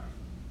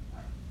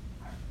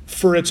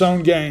for its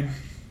own gain.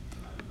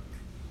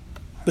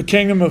 The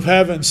kingdom of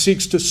heaven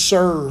seeks to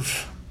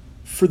serve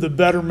for the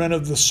betterment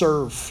of the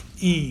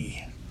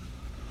servee.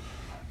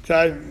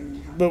 Okay?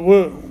 But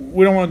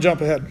we don't want to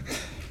jump ahead.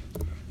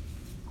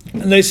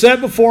 And they set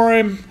before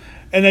him,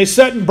 and they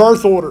set in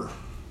birth order.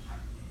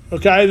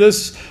 Okay?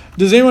 Does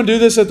anyone do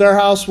this at their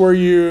house where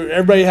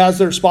everybody has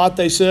their spot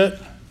they sit?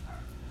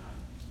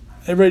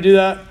 Everybody do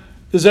that?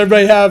 Does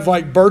everybody have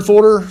like birth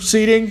order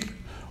seating?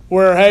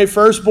 Where, hey,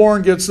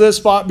 firstborn gets this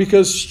spot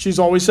because she's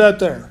always sat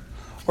there.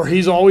 Or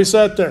he's always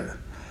sat there.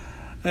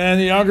 And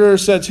the younger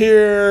sits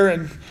here.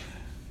 And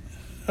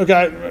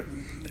okay,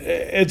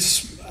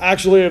 it's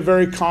actually a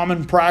very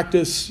common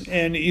practice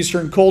in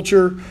Eastern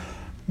culture,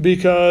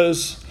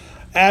 because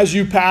as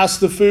you pass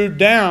the food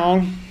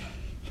down,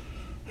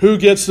 who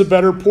gets the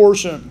better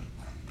portion?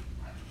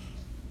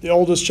 The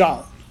oldest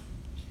child.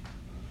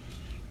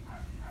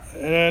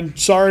 And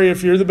sorry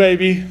if you're the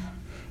baby,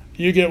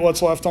 you get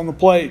what's left on the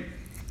plate.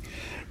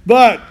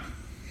 But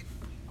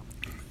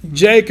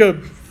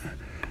Jacob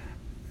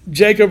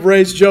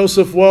raised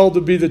Joseph well to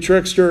be the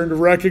trickster and to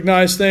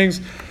recognize things,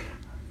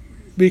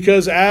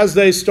 because as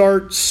they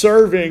start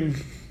serving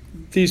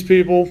these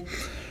people,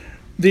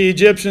 the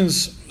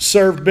Egyptians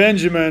served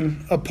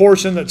Benjamin a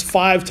portion that's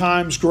 5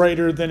 times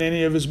greater than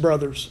any of his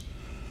brothers.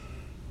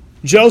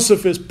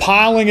 Joseph is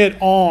piling it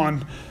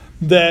on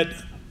that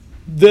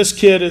this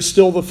kid is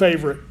still the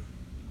favorite.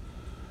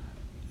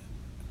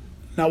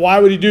 Now, why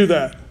would he do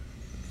that?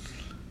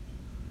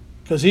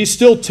 Because he's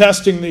still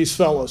testing these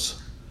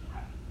fellas.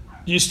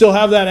 Do you still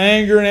have that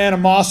anger and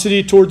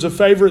animosity towards a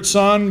favorite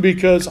son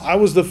because I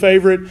was the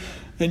favorite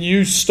and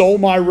you stole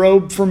my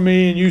robe from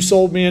me and you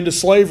sold me into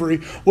slavery?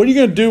 What are you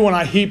going to do when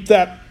I heap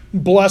that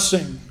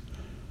blessing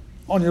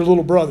on your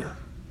little brother?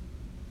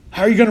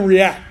 How are you going to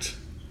react?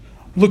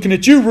 Looking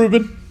at you,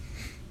 Reuben.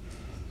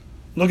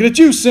 Looking at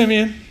you,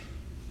 Simeon.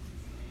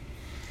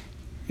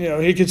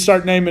 He could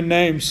start naming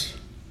names.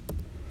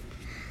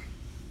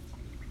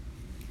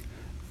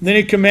 Then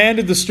he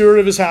commanded the steward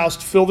of his house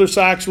to fill their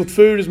sacks with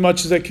food as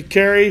much as they could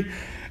carry.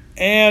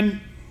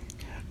 And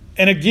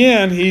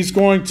again, he's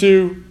going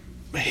to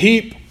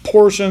heap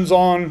portions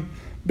on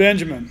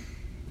Benjamin.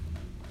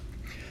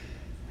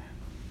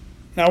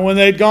 Now, when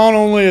they'd gone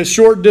only a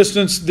short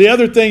distance, the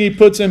other thing he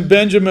puts in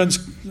Benjamin's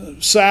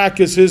sack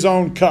is his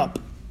own cup.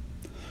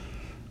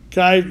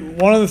 Okay,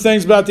 one of the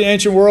things about the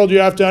ancient world you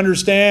have to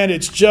understand,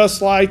 it's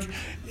just like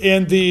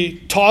in the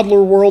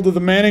toddler world of the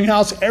Manning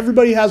house,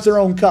 everybody has their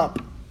own cup.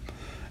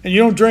 And you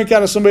don't drink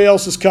out of somebody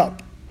else's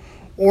cup,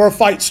 or a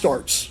fight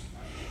starts.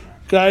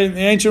 Okay, in the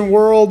ancient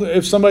world,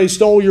 if somebody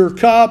stole your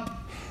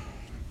cup,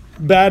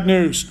 bad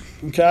news.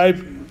 Okay,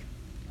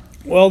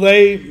 well,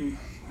 they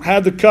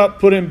had the cup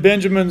put in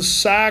Benjamin's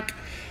sack,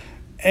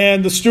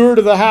 and the steward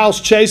of the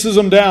house chases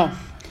them down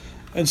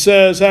and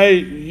says, hey,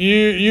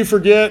 you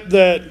forget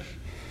that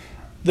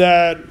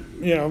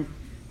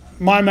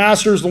my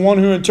master is the one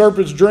who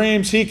interprets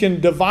dreams. He can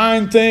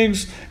divine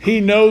things. He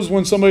knows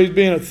when somebody's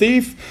being a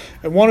thief,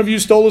 and one of you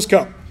stole his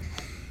cup.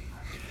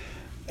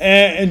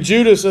 And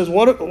Judah says,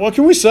 what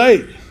can we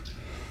say?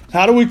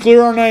 How do we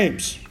clear our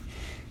names?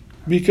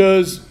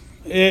 Because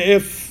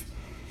if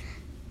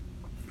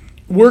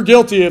we're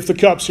guilty, if the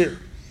cup's here,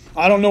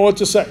 I don't know what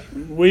to say.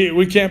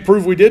 We can't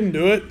prove we didn't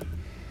do it.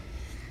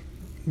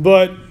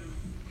 But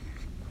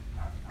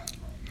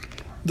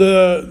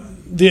the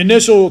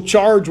initial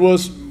charge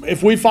was,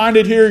 if we find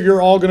it here,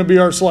 you're all going to be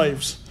our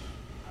slaves.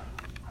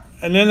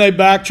 And then they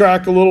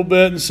backtrack a little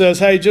bit and says,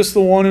 hey, just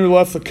the one who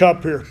left the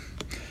cup here.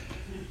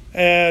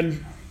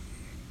 And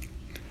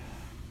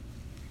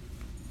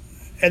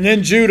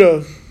then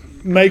Judah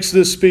makes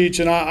this speech,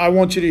 and I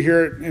want you to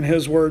hear it in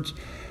his words.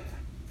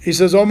 He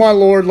says, "O my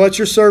Lord, let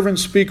your servant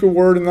speak a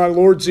word in thy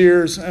Lord's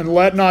ears, and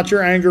let not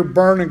your anger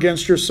burn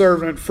against your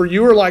servant, for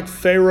you are like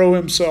Pharaoh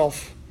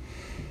himself.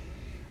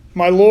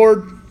 My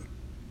Lord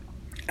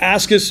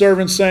asked his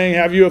servant, saying,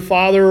 have you a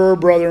father or a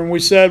brother? And we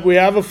said, we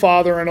have a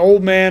father, an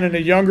old man, and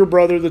a younger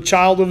brother, the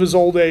child of his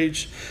old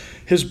age.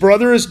 His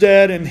brother is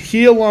dead, and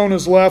he alone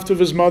is left of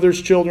his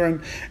mother's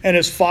children, and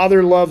his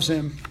father loves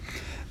him.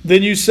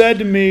 Then you said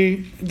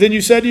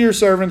to your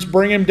servants,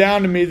 bring him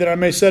down to me, that I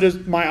may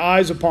set my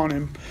eyes upon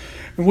him.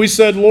 And we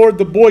said, Lord,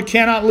 the boy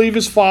cannot leave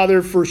his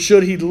father, for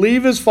should he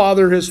leave his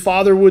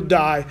father would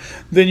die.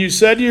 Then you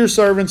said to your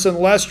servants,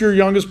 unless your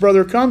youngest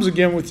brother comes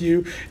again with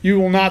you, you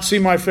will not see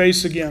my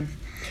face again.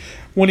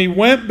 When he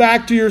went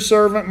back to your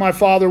servant, my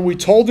father, we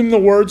told him the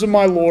words of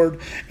my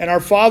Lord. And our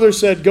father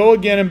said, go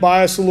again and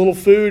buy us a little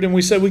food. And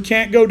we said, we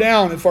can't go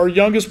down. If our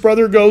youngest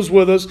brother goes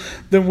with us,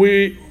 then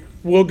we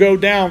will go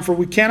down, for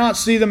we cannot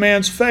see the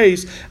man's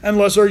face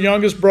unless our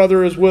youngest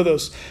brother is with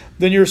us.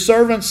 Then your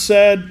servant,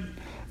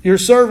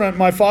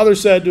 my father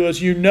said to us,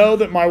 you know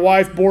that my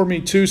wife bore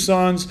me 2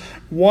 sons.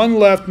 One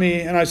left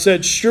me, and I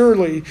said,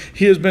 surely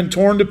he has been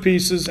torn to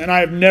pieces, and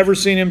I have never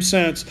seen him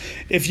since.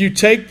 If you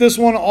take this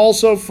one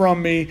also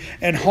from me,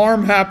 and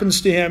harm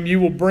happens to him, you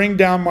will bring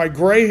down my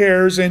gray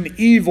hairs and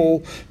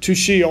evil to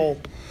Sheol.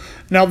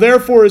 Now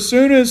therefore, as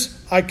soon as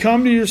I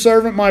come to your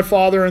servant my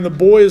father, and the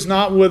boy is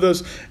not with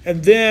us,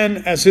 and then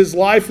as his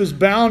life is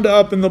bound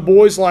up in the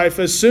boy's life,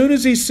 as soon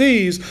as he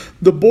sees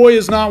the boy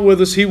is not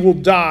with us, he will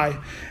die.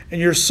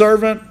 And your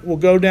servant will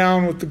go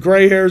down with the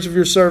gray hairs of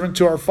your servant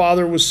to our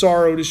father with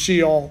sorrow to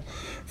Sheol.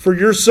 For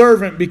your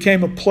servant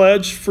became a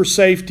pledge for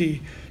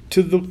safety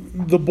to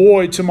the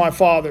boy to my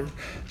father,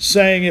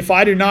 saying, if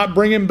I do not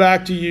bring him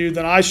back to you,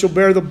 then I shall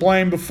bear the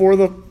blame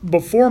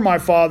before my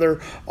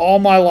father all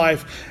my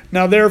life.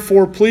 Now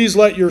therefore, please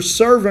let your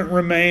servant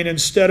remain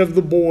instead of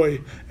the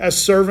boy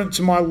as servant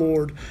to my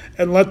Lord,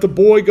 and let the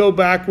boy go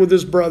back with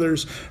his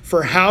brothers.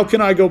 For how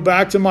can I go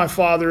back to my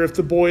father if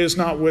the boy is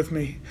not with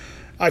me?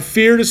 I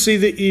fear to see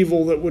the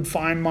evil that would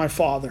find my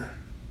father.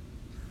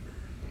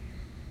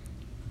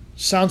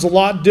 Sounds a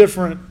lot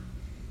different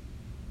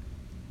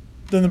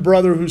than the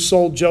brother who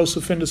sold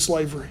Joseph into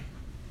slavery.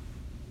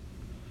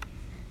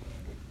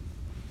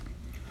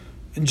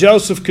 And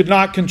Joseph could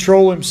not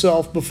control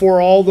himself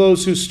before all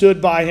those who stood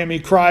by him. He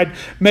cried,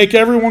 make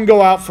everyone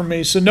go out from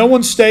me. So no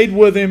one stayed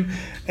with him,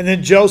 and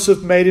then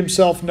Joseph made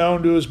himself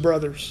known to his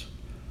brothers.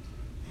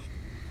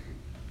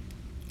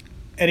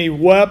 And he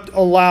wept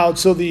aloud,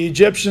 so the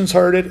Egyptians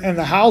heard it, and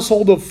the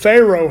household of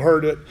Pharaoh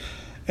heard it.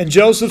 And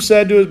Joseph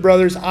said to his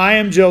brothers, I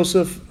am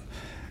Joseph.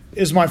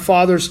 Is my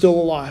father still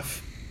alive?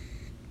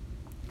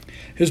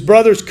 His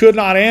brothers could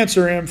not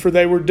answer him, for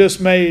they were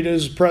dismayed at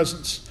his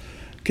presence.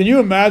 Can you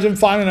imagine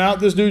finding out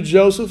this dude's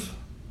Joseph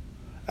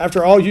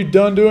after all you'd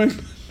done to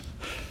him?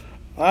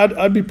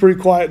 I'd be pretty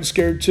quiet and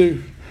scared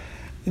too.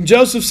 And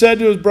Joseph said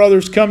to his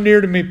brothers, come near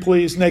to me,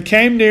 please. And they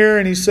came near,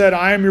 and he said,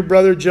 I am your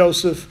brother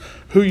Joseph,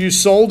 who you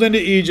sold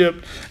into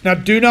Egypt. Now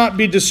do not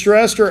be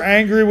distressed or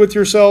angry with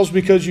yourselves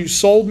because you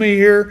sold me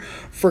here,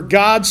 for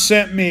God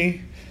sent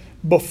me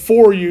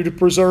before you to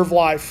preserve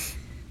life.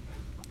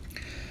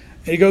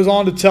 He goes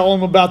on to tell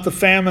them about the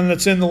famine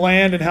that's in the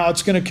land and how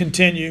it's going to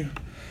continue.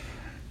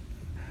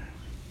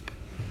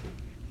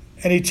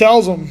 And he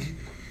tells them,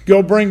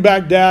 go bring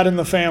back Dad and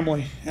the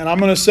family, and I'm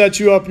going to set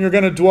you up, and you're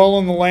going to dwell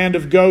in the land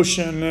of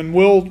Goshen. And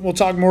we'll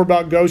talk more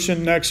about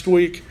Goshen next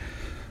week.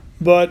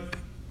 But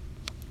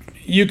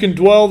you can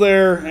dwell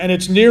there, and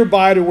it's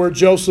nearby to where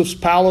Joseph's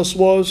palace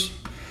was.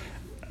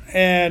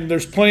 And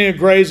there's plenty of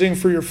grazing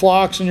for your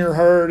flocks and your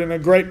herd, and a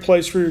great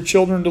place for your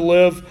children to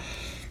live.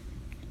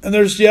 And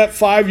there's yet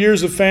 5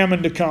 years of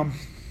famine to come.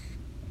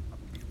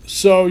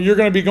 So you're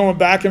going to be going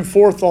back and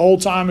forth the whole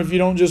time if you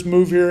don't just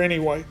move here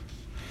anyway.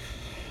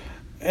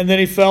 And then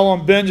he fell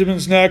on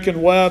Benjamin's neck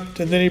and wept.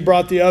 And then he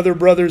brought the other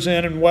brothers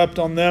in and wept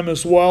on them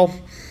as well.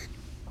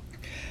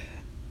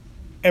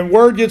 And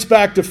word gets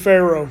back to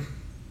Pharaoh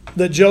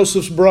that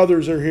Joseph's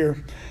brothers are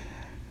here.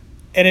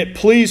 And it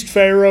pleased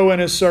Pharaoh and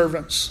his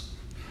servants.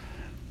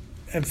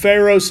 And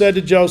Pharaoh said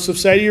to Joseph,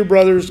 say to your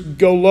brothers,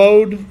 go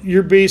load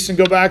your beasts and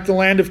go back to the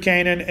land of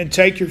Canaan, and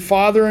take your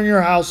father and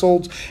your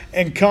households,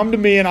 and come to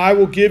me, and I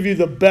will give you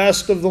the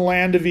best of the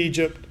land of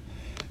Egypt,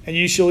 and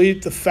you shall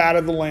eat the fat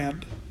of the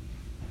land.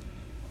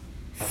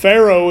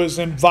 Pharaoh is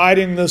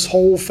inviting this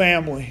whole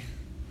family,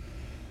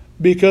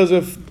 because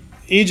if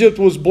Egypt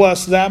was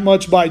blessed that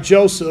much by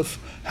Joseph,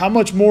 how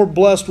much more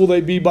blessed will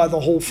they be by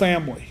the whole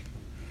family?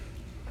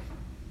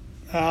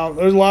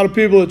 There's a lot of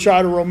people that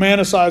try to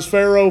romanticize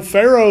Pharaoh.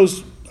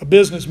 Pharaoh's a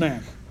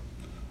businessman.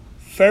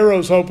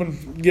 Pharaoh's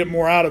hoping to get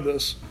more out of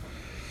this.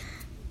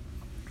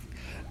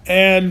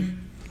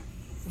 And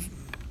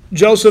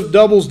Joseph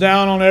doubles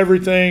down on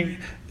everything,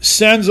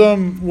 sends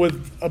them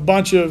with a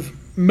bunch of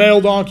male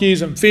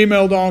donkeys and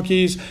female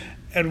donkeys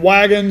and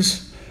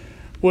wagons,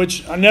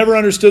 which I never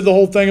understood the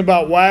whole thing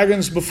about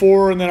wagons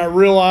before, and then I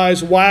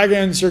realized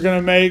wagons are going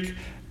to make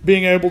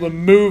being able to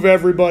move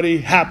everybody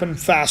happen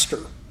faster.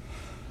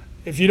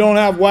 If you don't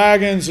have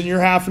wagons and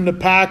you're having to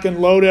pack and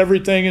load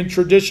everything in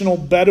traditional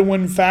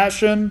Bedouin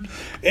fashion,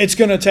 it's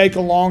going to take a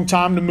long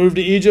time to move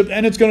to Egypt,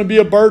 and it's going to be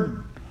a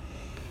burden.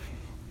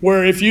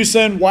 Where if you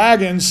send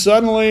wagons,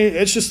 suddenly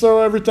it's just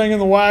throw everything in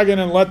the wagon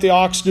and let the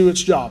ox do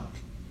its job.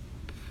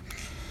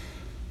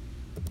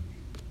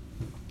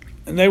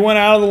 And they went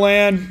out of the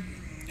land,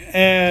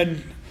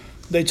 and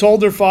they told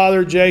their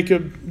father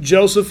Jacob,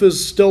 Joseph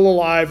is still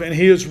alive, and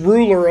he is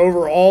ruler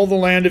over all the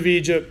land of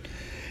Egypt.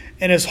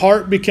 And his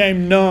heart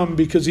became numb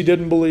because he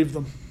didn't believe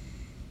them.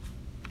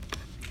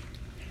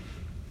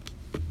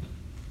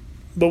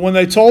 But when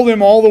they told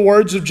him all the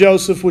words of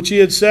Joseph, which he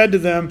had said to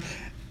them,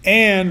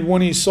 and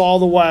when he saw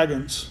the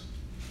wagons,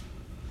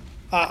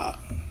 I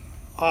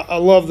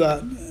love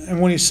that.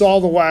 And when he saw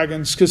the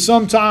wagons, because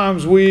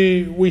sometimes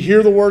we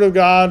hear the word of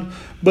God,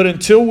 but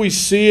until we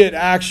see it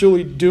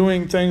actually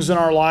doing things in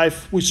our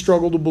life, we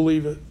struggle to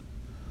believe it.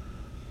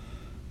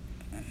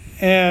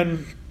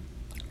 And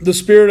the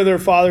spirit of their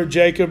father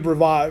Jacob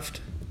revived.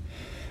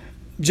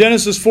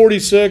 Genesis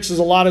 46 is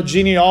a lot of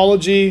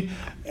genealogy,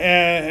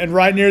 and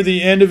right near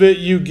the end of it,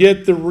 you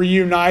get the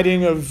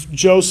reuniting of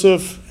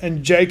Joseph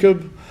and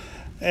Jacob,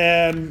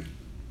 and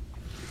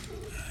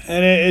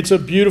it's a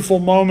beautiful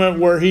moment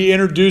where he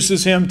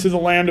introduces him to the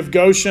land of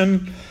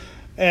Goshen.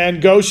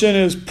 And Goshen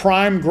is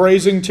prime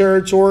grazing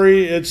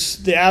territory. It's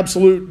the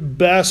absolute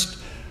best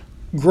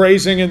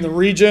grazing in the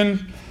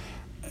region.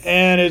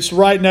 And it's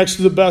right next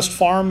to the best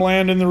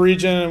farmland in the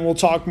region. And we'll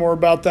talk more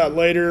about that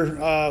later.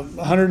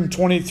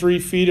 123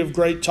 feet of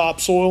great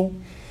topsoil.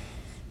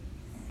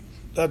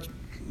 That's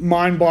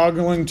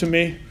mind-boggling to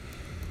me.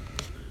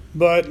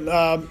 But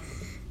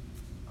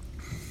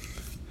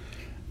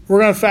we're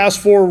going to fast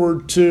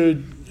forward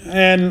to,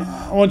 and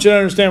I want you to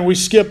understand, we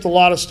skipped a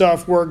lot of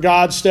stuff where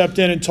God stepped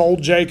in and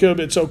told Jacob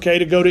it's okay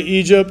to go to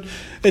Egypt.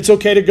 It's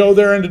okay to go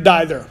there and to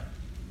die there.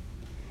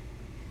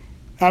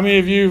 How many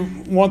of you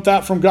want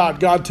that from God?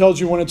 God tells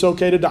you when it's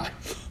okay to die.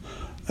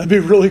 That'd be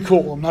really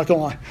cool, I'm not going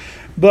to lie.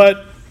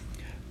 But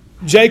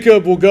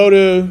Jacob will go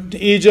to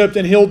Egypt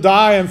and he'll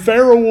die, and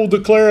Pharaoh will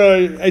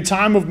declare a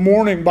time of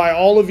mourning by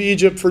all of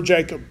Egypt for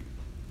Jacob,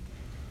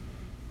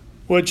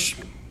 which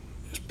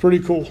is pretty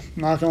cool,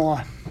 I'm not going to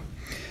lie.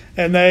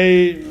 And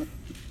they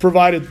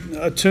provided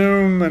a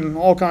tomb and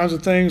all kinds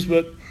of things,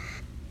 but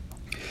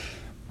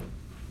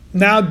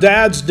now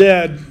Dad's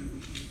dead.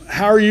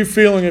 How are you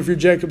feeling if you're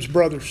Jacob's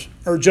brothers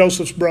or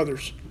Joseph's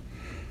brothers?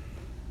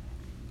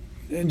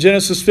 In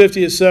Genesis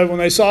 50 it said, when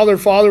they saw their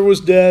father was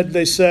dead,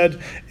 they said,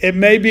 it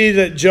may be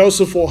that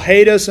Joseph will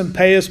hate us and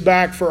pay us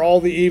back for all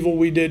the evil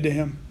we did to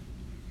him.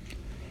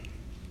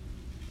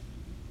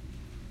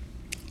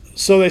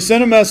 So they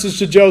sent a message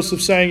to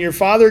Joseph saying, your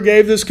father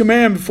gave this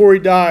command before he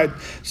died.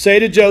 Say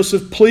to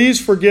Joseph,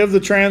 please forgive the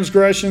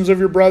transgressions of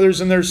your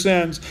brothers and their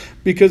sins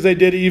because they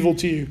did evil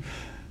to you.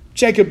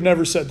 Jacob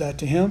never said that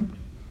to him.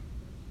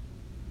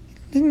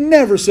 He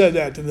never said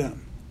that to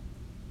them.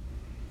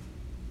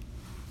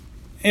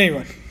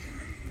 Anyway,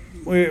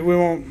 we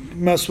won't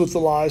mess with the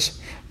lies.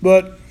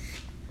 But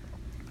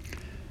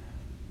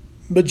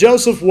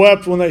Joseph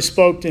wept when they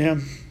spoke to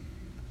him.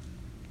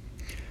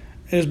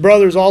 And his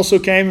brothers also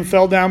came and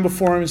fell down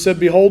before him and said,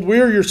 behold, we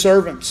are your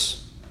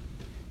servants.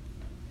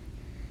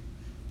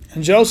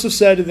 And Joseph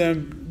said to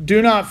them,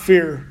 do not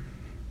fear,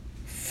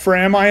 for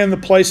am I in the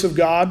place of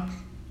God?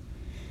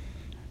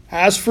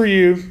 As for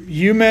you,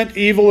 you meant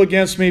evil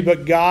against me,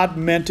 but God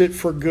meant it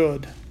for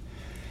good,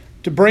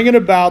 to bring it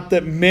about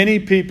that many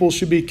people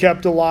should be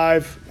kept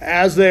alive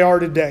as they are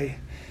today.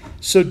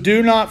 So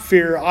do not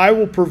fear, I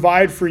will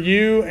provide for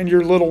you and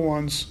your little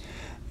ones.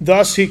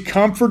 Thus he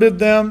comforted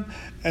them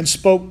and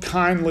spoke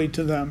kindly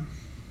to them.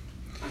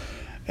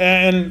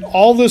 And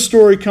all this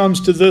story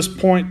comes to this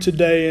point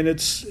today, and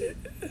it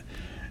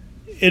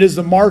is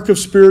the mark of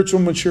spiritual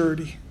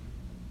maturity.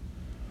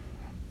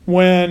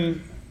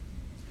 When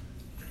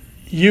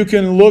you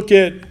can look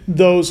at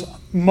those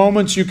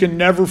moments you can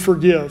never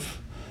forgive.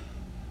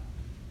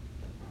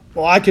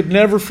 Well, I could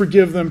never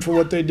forgive them for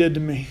what they did to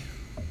me.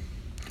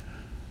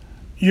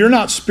 You're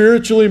not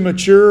spiritually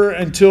mature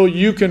until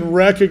you can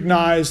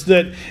recognize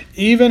that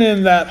even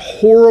in that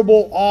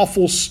horrible,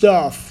 awful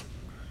stuff,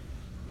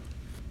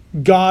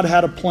 God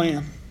had a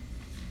plan.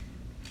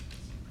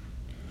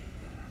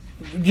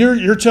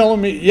 You're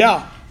telling me,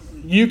 yeah,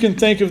 you can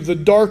think of the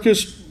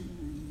darkest,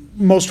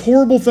 most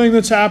horrible thing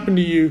that's happened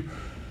to you,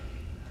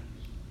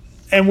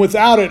 and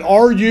without it,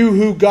 are you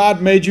who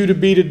God made you to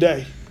be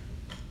today?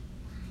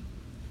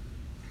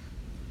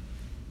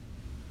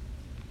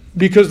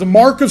 Because the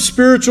mark of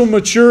spiritual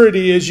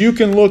maturity is you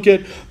can look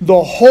at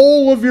the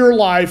whole of your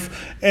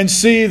life and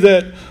see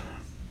that,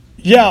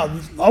 yeah,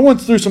 I went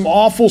through some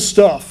awful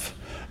stuff,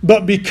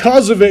 but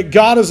because of it,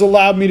 God has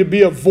allowed me to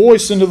be a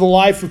voice into the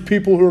life of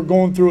people who are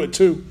going through it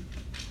too.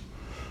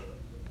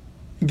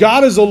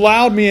 God has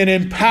allowed me and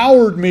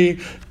empowered me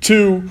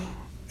to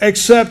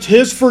accept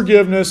His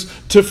forgiveness,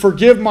 to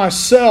forgive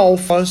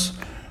myself,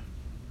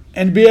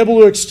 and be able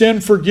to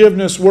extend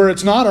forgiveness where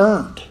it's not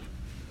earned.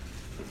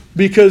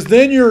 Because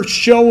then you're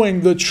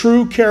showing the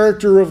true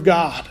character of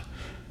God.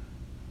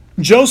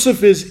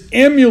 Joseph is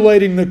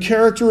emulating the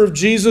character of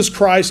Jesus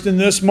Christ in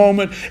this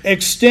moment,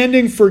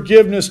 extending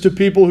forgiveness to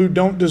people who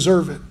don't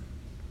deserve it.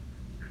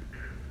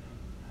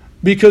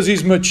 Because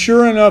he's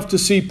mature enough to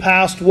see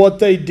past what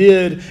they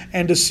did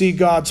and to see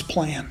God's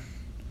plan.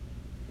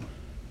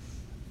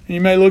 And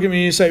you may look at me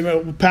and you say,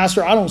 well,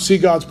 Pastor, I don't see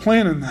God's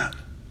plan in that.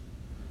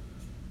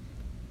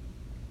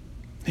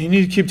 You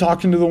need to keep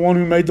talking to the one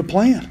who made the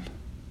plan.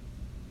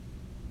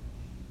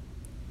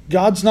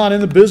 God's not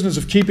in the business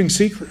of keeping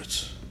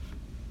secrets.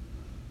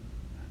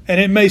 And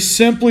it may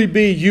simply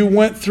be you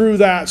went through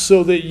that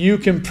so that you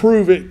can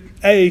prove it,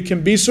 A,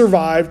 can be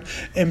survived,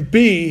 and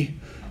B,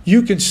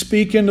 you can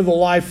speak into the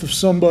life of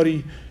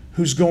somebody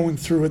who's going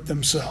through it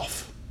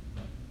themselves.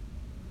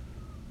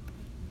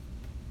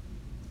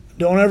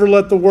 Don't ever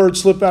let the word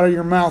slip out of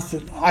your mouth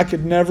that I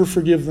could never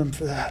forgive them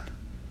for that.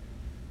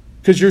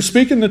 Because you're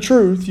speaking the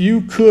truth.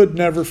 You could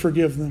never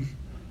forgive them.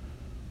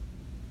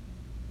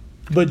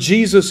 But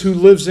Jesus, who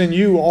lives in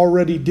you,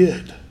 already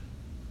did.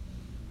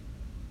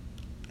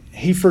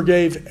 He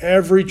forgave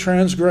every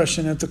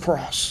transgression at the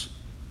cross.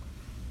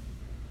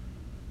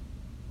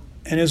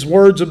 And his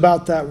words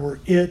about that were,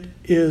 "It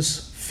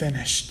is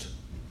finished."